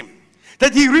sends him,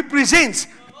 that he represents,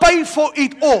 pay for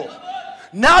it all.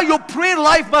 Now your prayer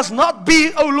life must not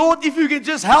be, oh Lord, if you can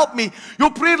just help me.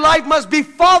 Your prayer life must be,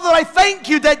 Father, I thank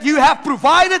you that you have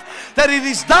provided, that it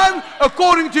is done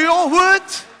according to your word.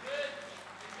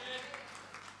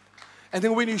 And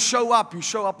then when you show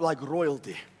up like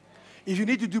royalty. If you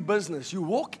need to do business, you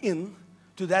walk in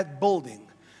to that building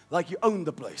like you own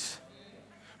the place.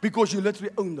 Because you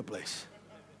literally own the place.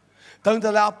 Don't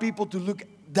allow people to look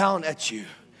down at you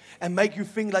and make you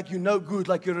think like you're no good,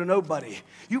 like you're a nobody.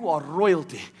 You are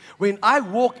royalty. When I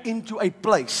walk into a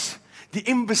place, the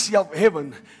embassy of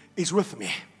heaven is with me.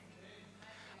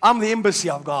 I'm the embassy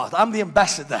of God. I'm the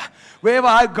ambassador. Wherever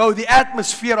I go, the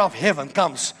atmosphere of heaven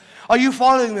comes. Are you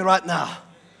following me right now?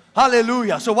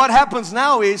 Hallelujah. So what happens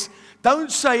now is,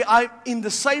 don't say I'm in the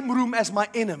same room as my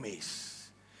enemies.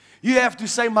 You have to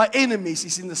say my enemies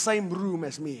is in the same room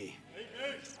as me.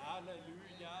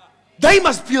 They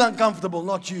must feel uncomfortable,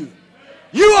 not you.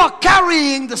 You are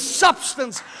carrying the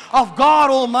substance of God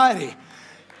Almighty.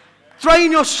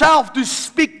 Train yourself to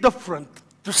speak different,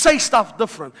 to say stuff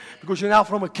different, because you're now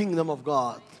from a kingdom of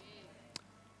God.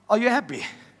 Are you happy?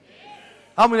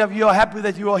 How many of you are happy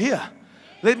that you are here?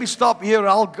 Let me stop here.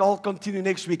 I'll continue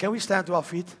next week. Can we stand to our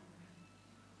feet?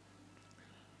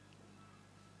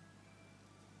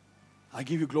 I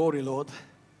give you glory, Lord.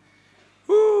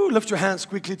 Woo, lift your hands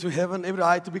quickly to heaven. Every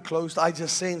eye to be closed. I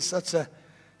just sense such a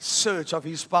surge of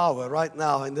His power right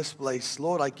now in this place.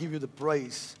 Lord, I give you the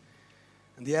praise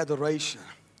and the adoration.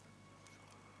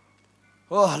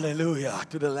 Oh, hallelujah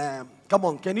to the Lamb. Come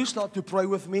on, can you start to pray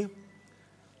with me?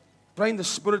 Pray in the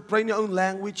Spirit. Pray in your own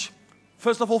language.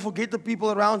 First of all, forget the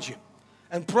people around you.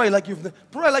 And pray like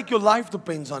your life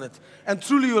depends on it. And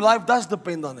truly your life does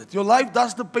depend on it. Your life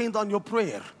does depend on your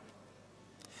prayer.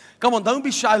 Come on, don't be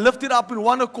shy. Lift it up in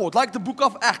one accord. Like the book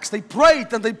of Acts. They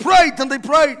prayed and they prayed and they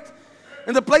prayed.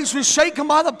 And the place was shaken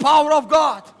by the power of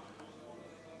God.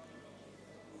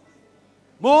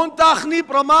 Montachni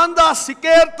Pramanda,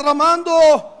 Siker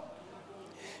Tramando,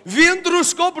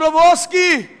 Viendrusko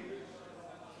Provoski,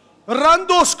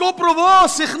 Randosko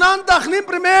Provos, Signantachni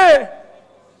Prime.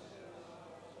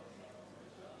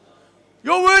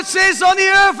 Your word says on the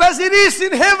earth as it is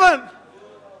in heaven.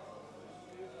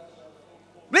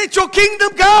 Let your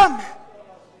kingdom come.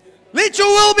 Let your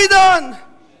will be done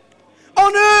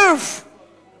on earth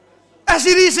as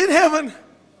it is in heaven.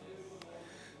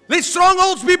 Let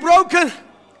strongholds be broken.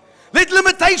 Let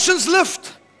limitations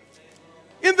lift.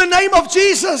 In the name of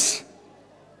Jesus.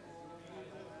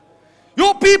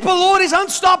 Your people, Lord, is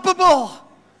unstoppable.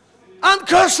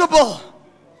 Uncursable.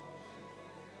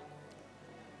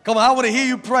 Come on, I want to hear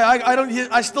you pray.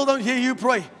 I still don't hear you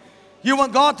pray. You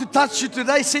want God to touch you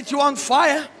today, set you on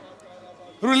fire,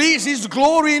 release His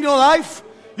glory in your life.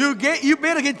 You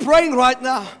better get praying right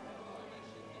now.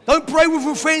 Don't pray with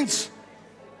offense.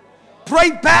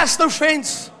 Pray past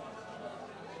offense.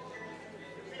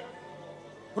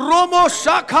 Romo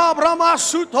Shaka Brahma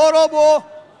Sutorobo.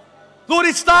 Lord,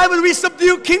 it's time when we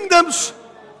subdue kingdoms.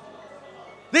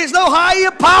 There's no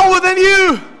higher power than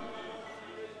you.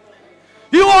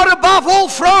 You are above all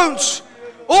thrones,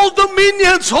 all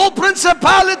dominions, all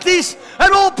principalities,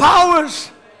 and all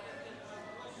powers.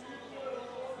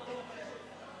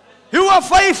 You are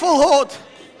faithful, Lord.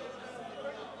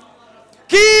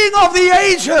 King of the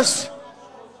ages.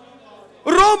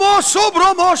 Romo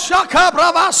Sobromo Shaka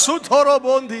Brava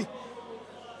Sutorobondi.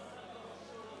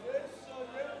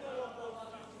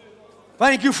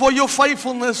 Thank you for your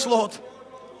faithfulness, Lord.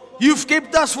 You've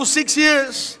kept us for 6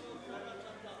 years.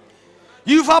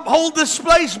 You've upheld this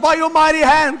place by your mighty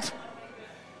hand.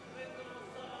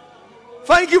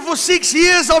 Thank you for 6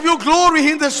 years of your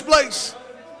glory in this place.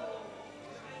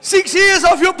 6 years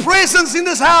of your presence in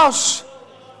this house.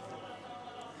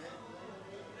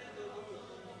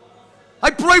 I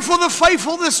pray for the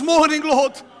faithful this morning,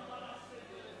 Lord.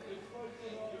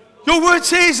 Your word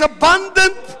says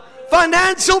abundant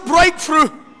financial breakthrough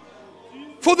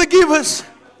for the givers.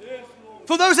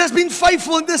 For those that's been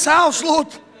faithful in this house, Lord.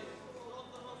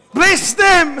 Bless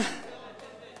them.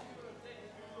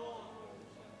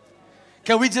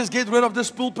 Can we just get rid of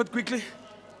this pulpit quickly?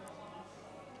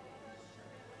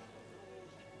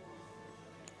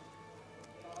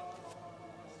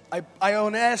 I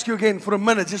want to ask you again for a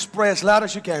minute. Just pray as loud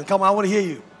as you can. Come on, I want to hear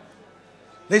you.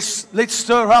 Let's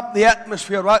stir up the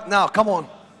atmosphere right now. Come on.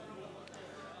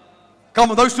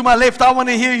 Come on, those to my left, I want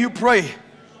to hear you pray.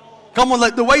 Come on,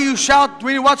 like the way you shout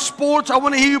when you watch sports, I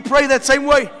want to hear you pray that same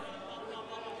way.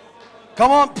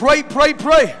 Come on, pray, pray,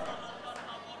 pray.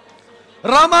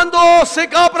 Ramando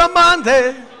seka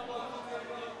bramande.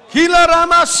 Hila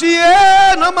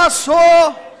ramasie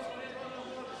namaso.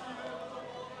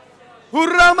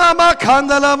 Urama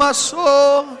makanda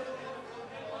lamaso.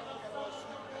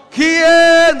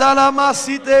 Kienda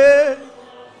lamasite.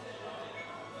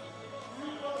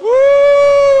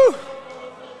 Woo!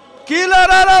 Kila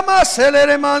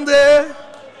ramaselere remande.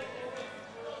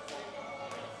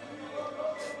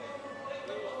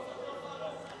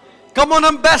 Come on,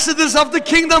 ambassadors of the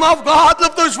kingdom of God,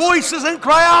 lift those voices and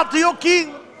cry out to your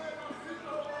King.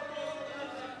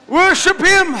 Worship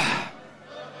Him.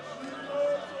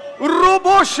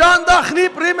 Robo shandachni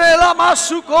primela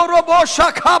masuko robo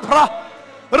shakapra.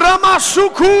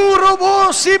 Ramasuku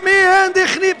robo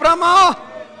simiendichni prama.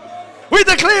 We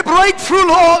declare breakthrough,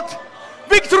 Lord.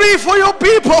 Victory for your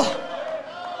people.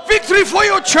 Victory for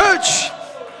your church.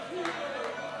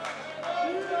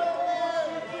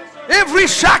 Every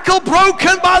shackle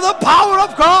broken by the power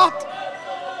of God.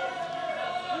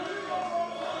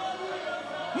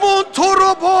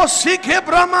 Montorobo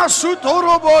sikebrama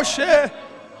sutoroboshe.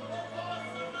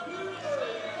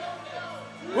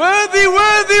 Worthy,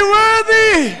 worthy,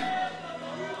 worthy.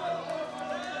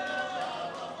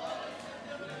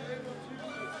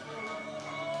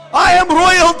 I am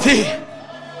royalty.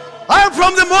 I am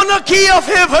from the monarchy of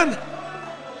heaven.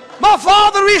 My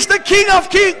Father is the King of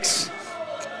kings.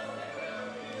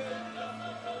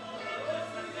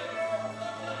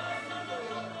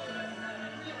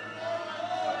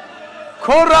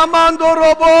 Koramando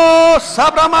robo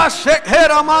sabrama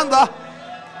shekheramanda.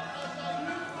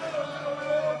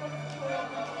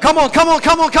 Come on, come on,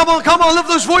 come on, come on, come on. Lift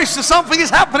those voices. Something is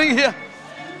happening here.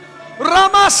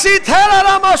 Ramasitera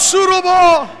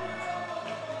ramasurubo.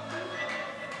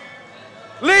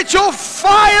 Let your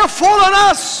fire fall on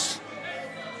us.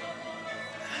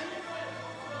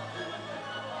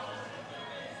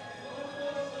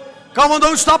 Come on,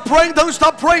 don't stop praying. Don't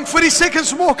stop praying. 30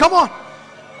 seconds more. Come on.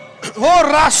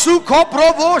 Oh, rasuko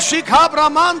provoshi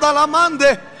kabramanda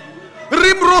lamande.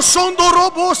 Rimrosondo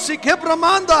robosi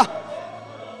kebramanda.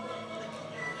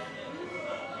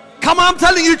 Come on, I'm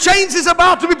telling you, chains is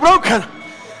about to be broken.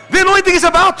 The anointing is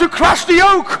about to crush the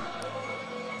yoke.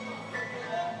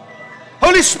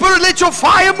 Holy Spirit, let your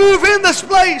fire move in this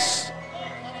place.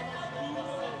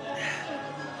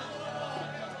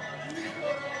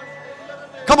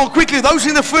 Come on, quickly, those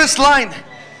in the first line.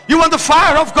 You want the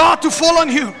fire of God to fall on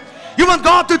you. You want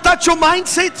God to touch your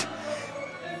mindset.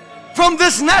 From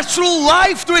this natural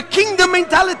life to a kingdom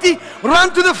mentality,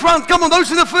 run to the front. Come on,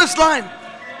 those in the first line.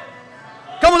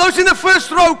 Come on, those in the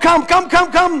first row. Come.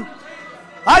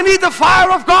 I need the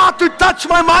fire of God to touch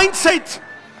my mindset.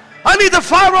 I need the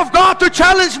fire of God to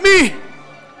challenge me.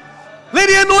 Let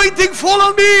the anointing fall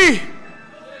on me.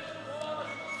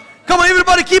 Come on,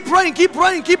 everybody, keep praying, keep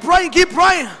praying, keep praying, keep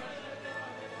praying.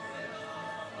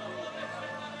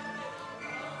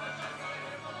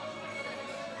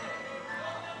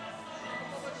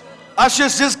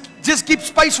 Ushers, just keep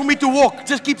space for me to walk.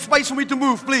 Just keep space for me to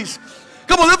move, please.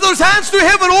 Come on, lift those hands to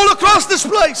heaven all across this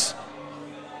place.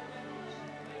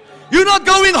 You're not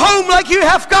going home like you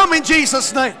have come in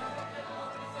Jesus' name.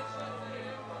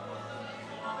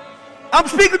 I'm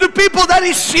speaking to people that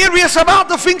is serious about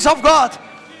the things of God.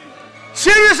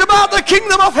 Serious about the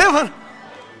kingdom of heaven.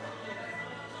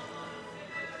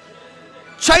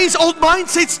 Change old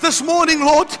mindsets this morning,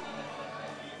 Lord.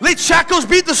 Let shackles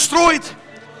be destroyed.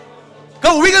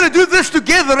 Come on, we're going to do this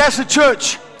together as a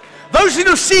church. Those in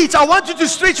the seats, I want you to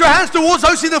stretch your hands towards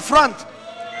those in the front.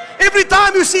 Every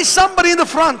time you see somebody in the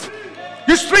front,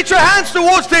 you stretch your hands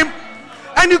towards them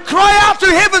and you cry out to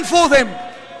heaven for them.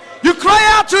 You cry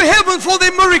out to heaven for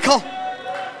their miracle.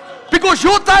 Because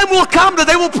your time will come that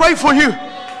they will pray for you.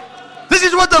 This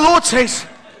is what the Lord says.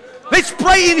 Let's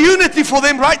pray in unity for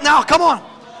them right now. Come on.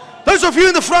 Those of you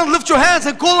in the front, lift your hands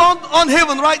and call on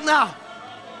heaven right now.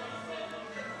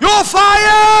 Your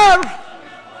fire!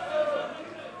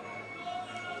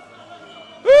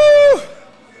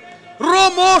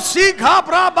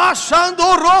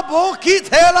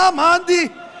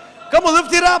 Come on,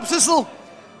 lift it up, Wessel.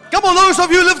 Come on, those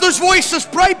of you, lift those voices.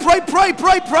 Pray, pray, pray,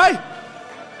 pray, pray.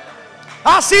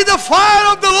 I see the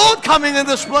fire of the Lord coming in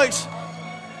this place.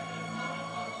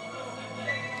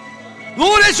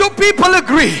 Lord, as your people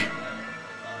agree,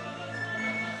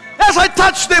 as I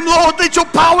touch them, Lord, let your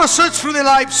power search through their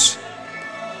lives.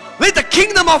 Let the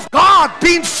kingdom of God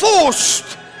be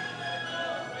enforced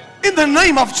in the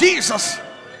name of Jesus.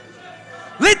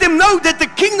 Let them know that the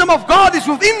kingdom of God is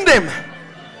within them.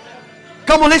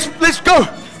 Come on, let's go.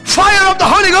 Fire of the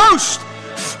Holy Ghost.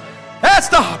 That's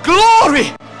the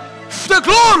glory. The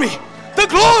glory. The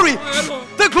glory.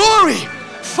 The glory.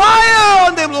 Fire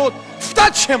on them, Lord.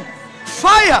 Touch him.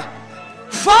 Fire.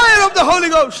 Fire of the Holy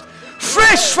Ghost.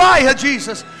 Fresh fire,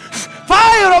 Jesus.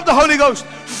 Fire of the Holy Ghost.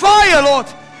 Fire, Lord.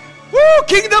 Woo,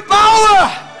 kingdom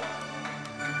power.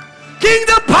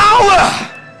 Kingdom power.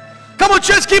 Come on,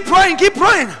 church, keep praying, keep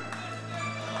praying.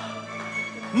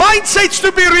 Mindsets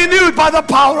to be renewed by the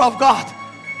power of God.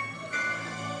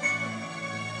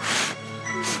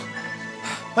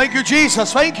 Thank you,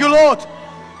 Jesus. Thank you, Lord.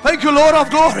 Thank you, Lord of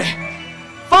glory.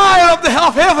 Fire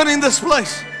of heaven in this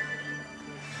place.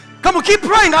 Come on, keep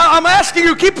praying. I'm asking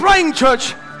you, keep praying,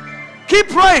 church. Keep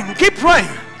praying, keep praying.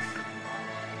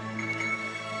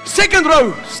 Second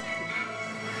row.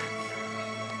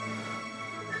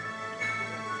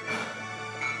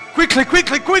 Quickly,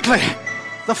 quickly, quickly.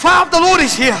 The fire of the Lord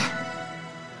is here.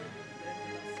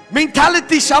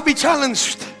 Mentality shall be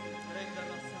challenged.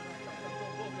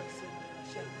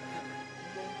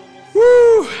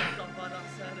 Woo.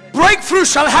 Breakthrough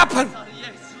shall happen.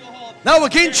 Now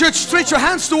again, church, stretch your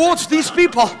hands towards these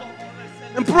people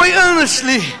and pray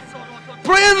earnestly.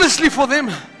 Pray earnestly for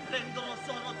them.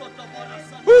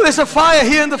 Woo, there's a fire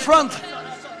here in the front.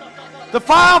 The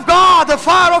fire of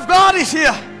God is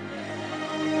here.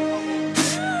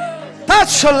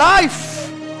 Touch your life.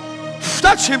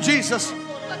 Touch him, Jesus.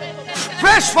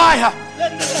 Fresh fire.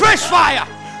 Fresh fire.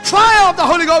 Fire of the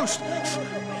Holy Ghost.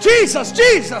 Jesus,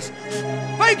 Jesus.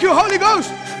 Thank you, Holy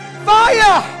Ghost.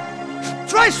 Fire.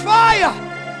 Fresh fire.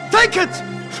 Take it.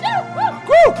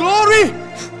 Woo, glory.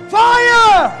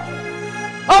 Fire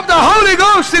of the Holy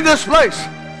Ghost in this place.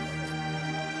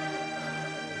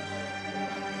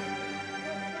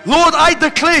 Lord, I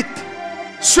declare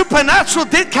supernatural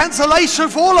debt cancellation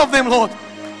for all of them, Lord.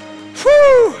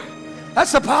 Whew,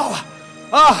 that's the power.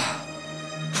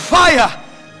 Fire.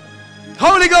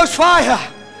 Holy Ghost fire.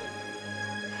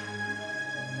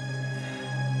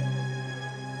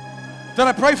 Did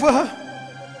I pray for her?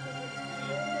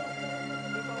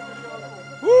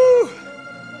 Woo.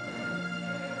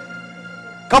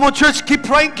 Come on, church, keep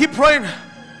praying, keep praying.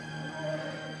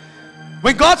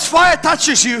 When God's fire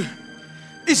touches you,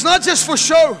 it's not just for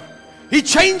show. He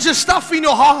changes stuff in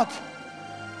your heart.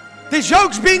 There's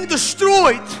yokes being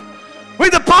destroyed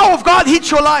when the power of God hits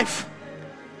your life.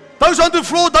 Those on the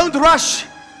floor, don't rush.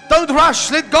 Don't rush.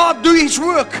 Let God do His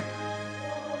work.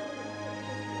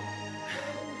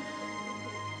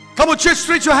 Come on, church,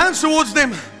 stretch your hands towards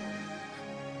them.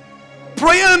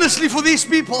 Pray earnestly for these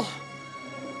people.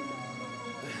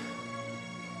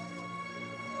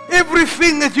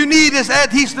 Everything that you need is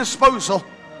at His disposal.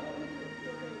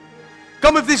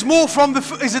 Come, if there's more from the,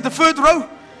 is it the third row?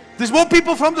 There's more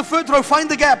people from the third row. Find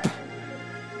the gap.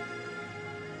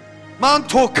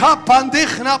 Manto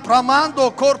kapandichna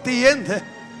pramando cortiente.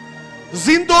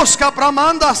 Zindoska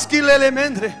pramanda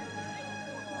skilelemente.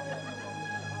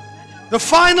 The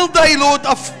final day, Lord,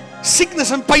 of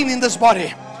sickness and pain in this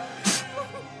body.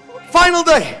 Final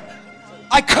day.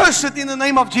 I curse it in the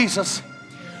name of Jesus.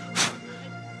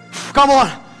 Come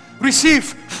on.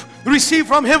 Receive. Receive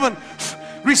from heaven.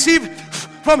 Receive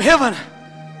from heaven.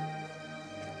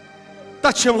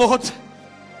 Touch Him, Lord.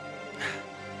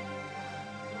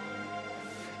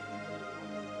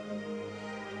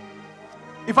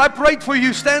 If I prayed for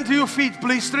you, stand to your feet,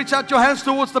 please. Stretch out your hands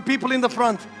towards the people in the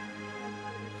front.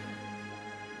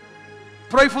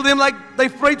 Pray for them like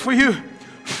they've prayed for you.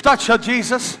 Touch her,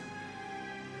 Jesus.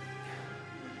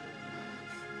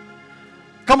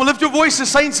 Come on, lift your voices,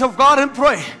 saints of God, and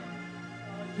pray.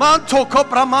 Manto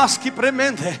copramaski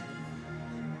premente.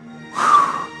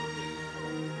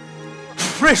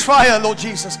 Fresh fire, Lord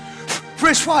Jesus.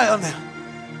 Fresh fire on them.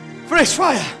 Fresh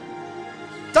fire.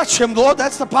 Touch Him, Lord.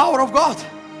 That's the power of God.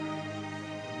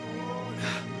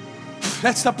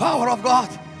 That's the power of God.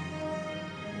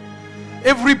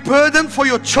 Every burden for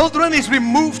your children is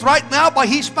removed right now by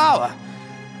His power.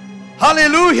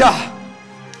 Hallelujah.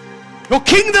 Your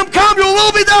kingdom come, your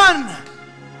will be done.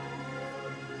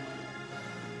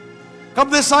 Come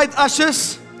this side,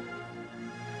 ushers.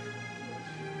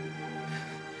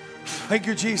 Thank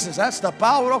you, Jesus. That's the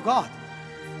power of God.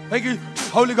 Thank you,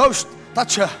 Holy Ghost.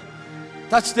 Touch her.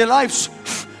 Touch their lives.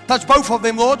 Touch both of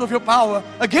them, Lord, with your power.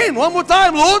 Again, one more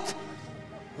time, Lord.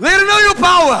 Let her know your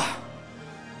power.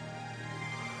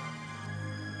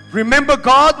 Remember,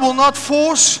 God will not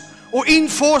force or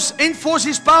enforce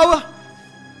His power.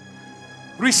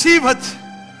 Receive it.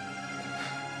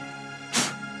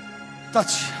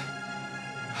 Touch.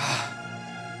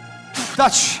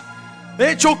 Touch.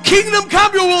 Let your kingdom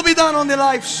come, your will be done on their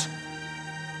lives.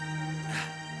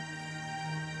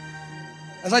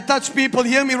 As I touch people,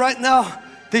 hear me right now.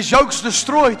 There's yokes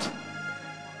destroyed.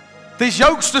 There's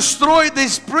yokes destroyed.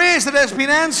 There's prayers that has been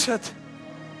answered.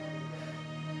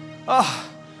 Ah,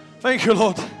 thank you,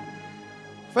 Lord.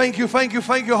 Thank you, thank you,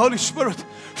 thank you, Holy Spirit.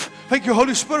 Thank you,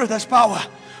 Holy Spirit. That's power.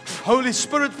 Holy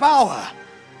Spirit power.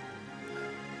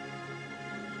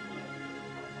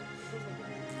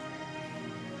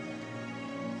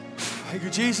 Thank you,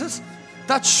 Jesus.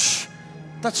 Touch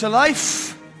your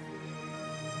life.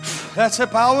 That's the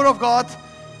power of God.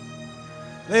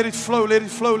 Let it flow, let it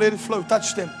flow, let it flow.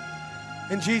 Touch them.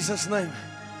 In Jesus' name.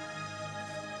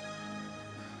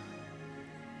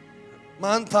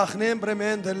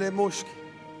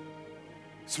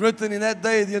 It's written in that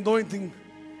day, the anointing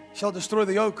shall destroy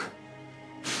the yoke.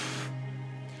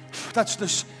 Touch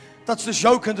this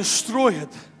yoke and destroy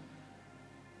it.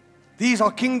 These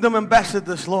are kingdom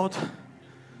ambassadors, Lord.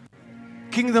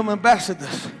 Kingdom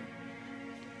ambassadors.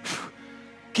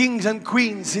 Kings and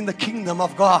queens in the kingdom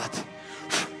of God.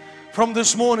 From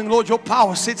this morning, Lord, your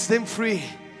power sets them free.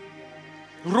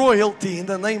 Royalty in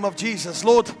the name of Jesus.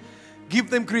 Lord, give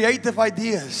them creative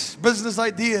ideas, business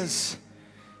ideas.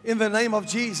 In the name of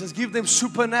Jesus, give them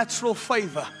supernatural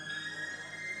favor.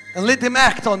 And let them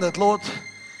act on it, Lord.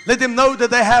 Let them know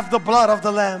that they have the blood of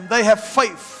the Lamb. They have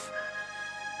faith.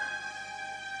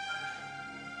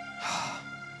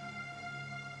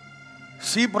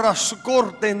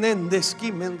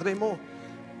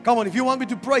 Come on, if you want me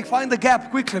to pray, find the gap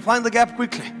quickly. Find the gap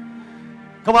quickly.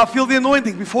 Come on, feel the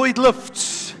anointing before it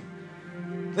lifts.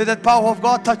 Let that power of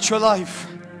God touch your life.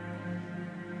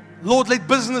 Lord, let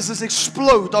businesses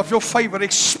explode of your favor,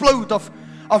 explode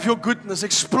of your goodness,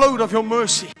 explode of your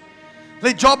mercy.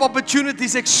 Let job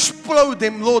opportunities explode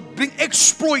them, Lord. Bring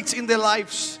exploits in their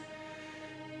lives.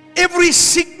 Every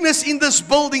sickness in this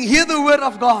building, hear the word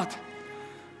of God.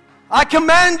 I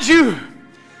command you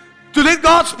to let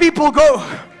God's people go.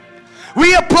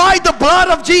 We apply the blood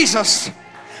of Jesus,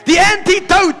 the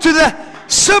antidote to the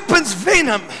serpent's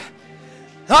venom.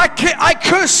 I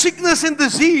curse sickness and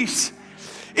disease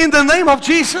in the name of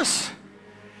Jesus.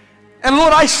 And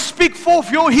Lord, I speak forth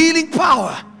your healing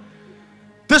power.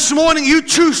 This morning you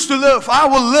choose to live. I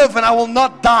will live and I will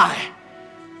not die.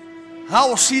 I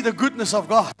will see the goodness of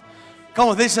God. Come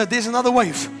on, there's another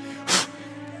wave.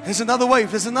 There's another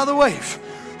wave. There's another wave.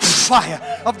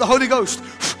 Fire of the Holy Ghost.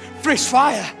 Fresh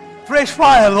fire. Fresh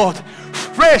fire, Lord.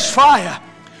 Fresh fire.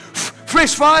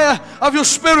 Fresh fire of your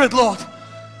Spirit, Lord.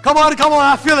 Come on, come on.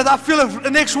 I feel it. I feel it.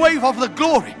 The next wave of the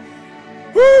glory.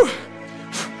 Woo.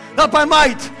 Not by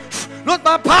might, not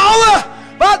by power,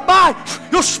 but by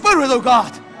your Spirit, oh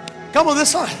God. Come on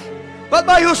this side. But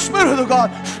by your Spirit, oh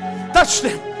God. Touch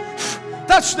them.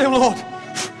 Touch them, Lord.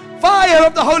 Fire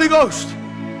of the Holy Ghost.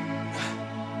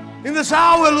 In this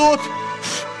hour, Lord,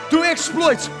 to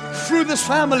exploit through this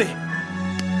family.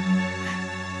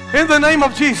 In the name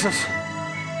of Jesus.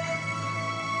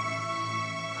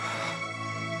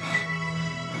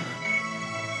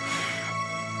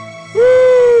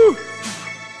 Woo.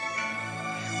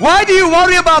 Why do you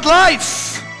worry about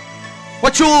life?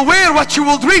 What you will wear, what you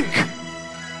will drink.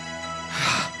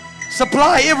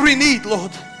 Supply every need,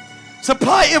 Lord.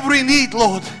 Supply every need,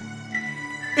 Lord.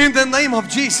 In the name of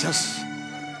Jesus.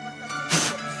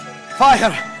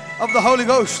 Fire of the Holy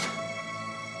Ghost.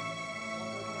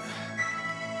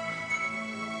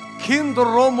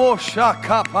 Kindromo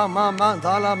shakapa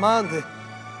mamandala mande.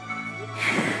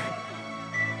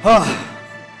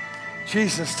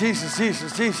 Jesus, Jesus,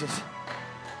 Jesus, Jesus.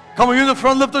 Come on, you in the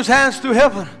front, lift those hands to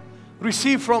heaven.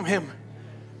 Receive from Him.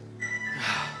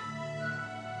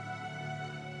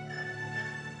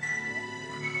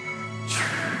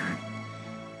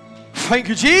 Thank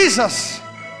you, Jesus.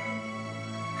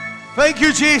 Thank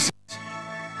you, Jesus.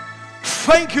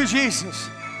 Thank you, Jesus.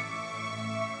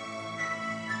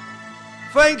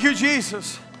 Thank you,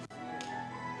 Jesus.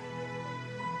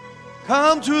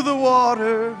 Come to the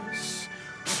waters.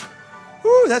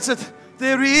 Ooh, that's it.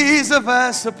 There is a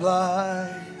vast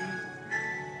supply.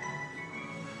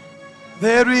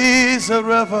 There is a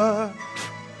river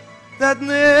that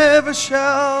never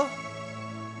shall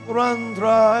run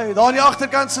dry. Daar aan die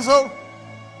agterkant, Sissel.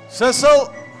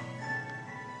 Sissel.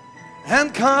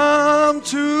 And come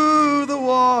to the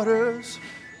waters.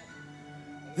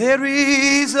 There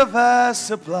is a vast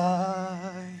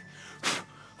supply.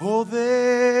 Oh,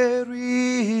 there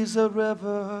is a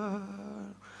river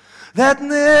that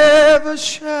never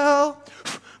shall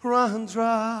run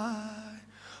dry.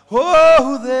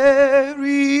 Oh, there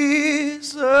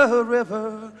is a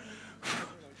river,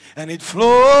 and it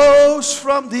flows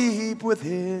from deep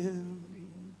within.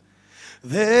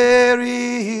 There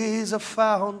is a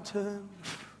fountain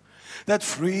that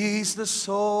frees the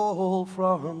soul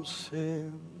from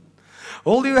sin.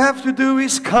 All you have to do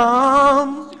is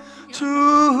come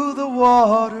to the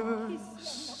waters.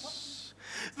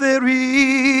 There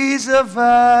is a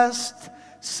vast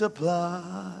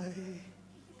supply.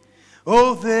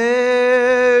 Oh,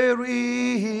 there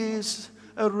is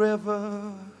a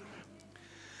river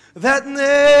that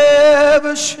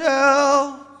never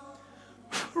shall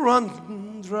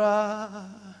run dry.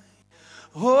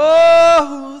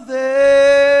 Oh,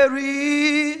 there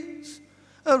is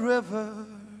a river,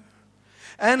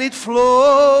 and it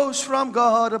flows from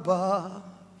God above.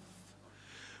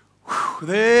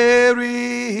 There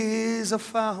is a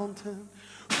fountain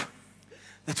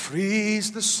that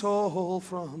frees the soul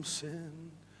from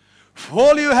sin.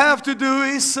 All you have to do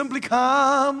is simply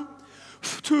come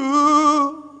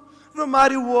to the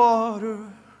mighty water.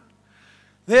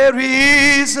 There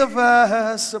is a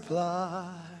vast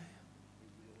supply.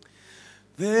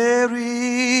 There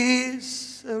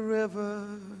is a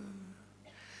river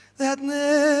that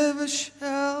never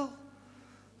shall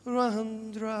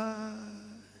run dry.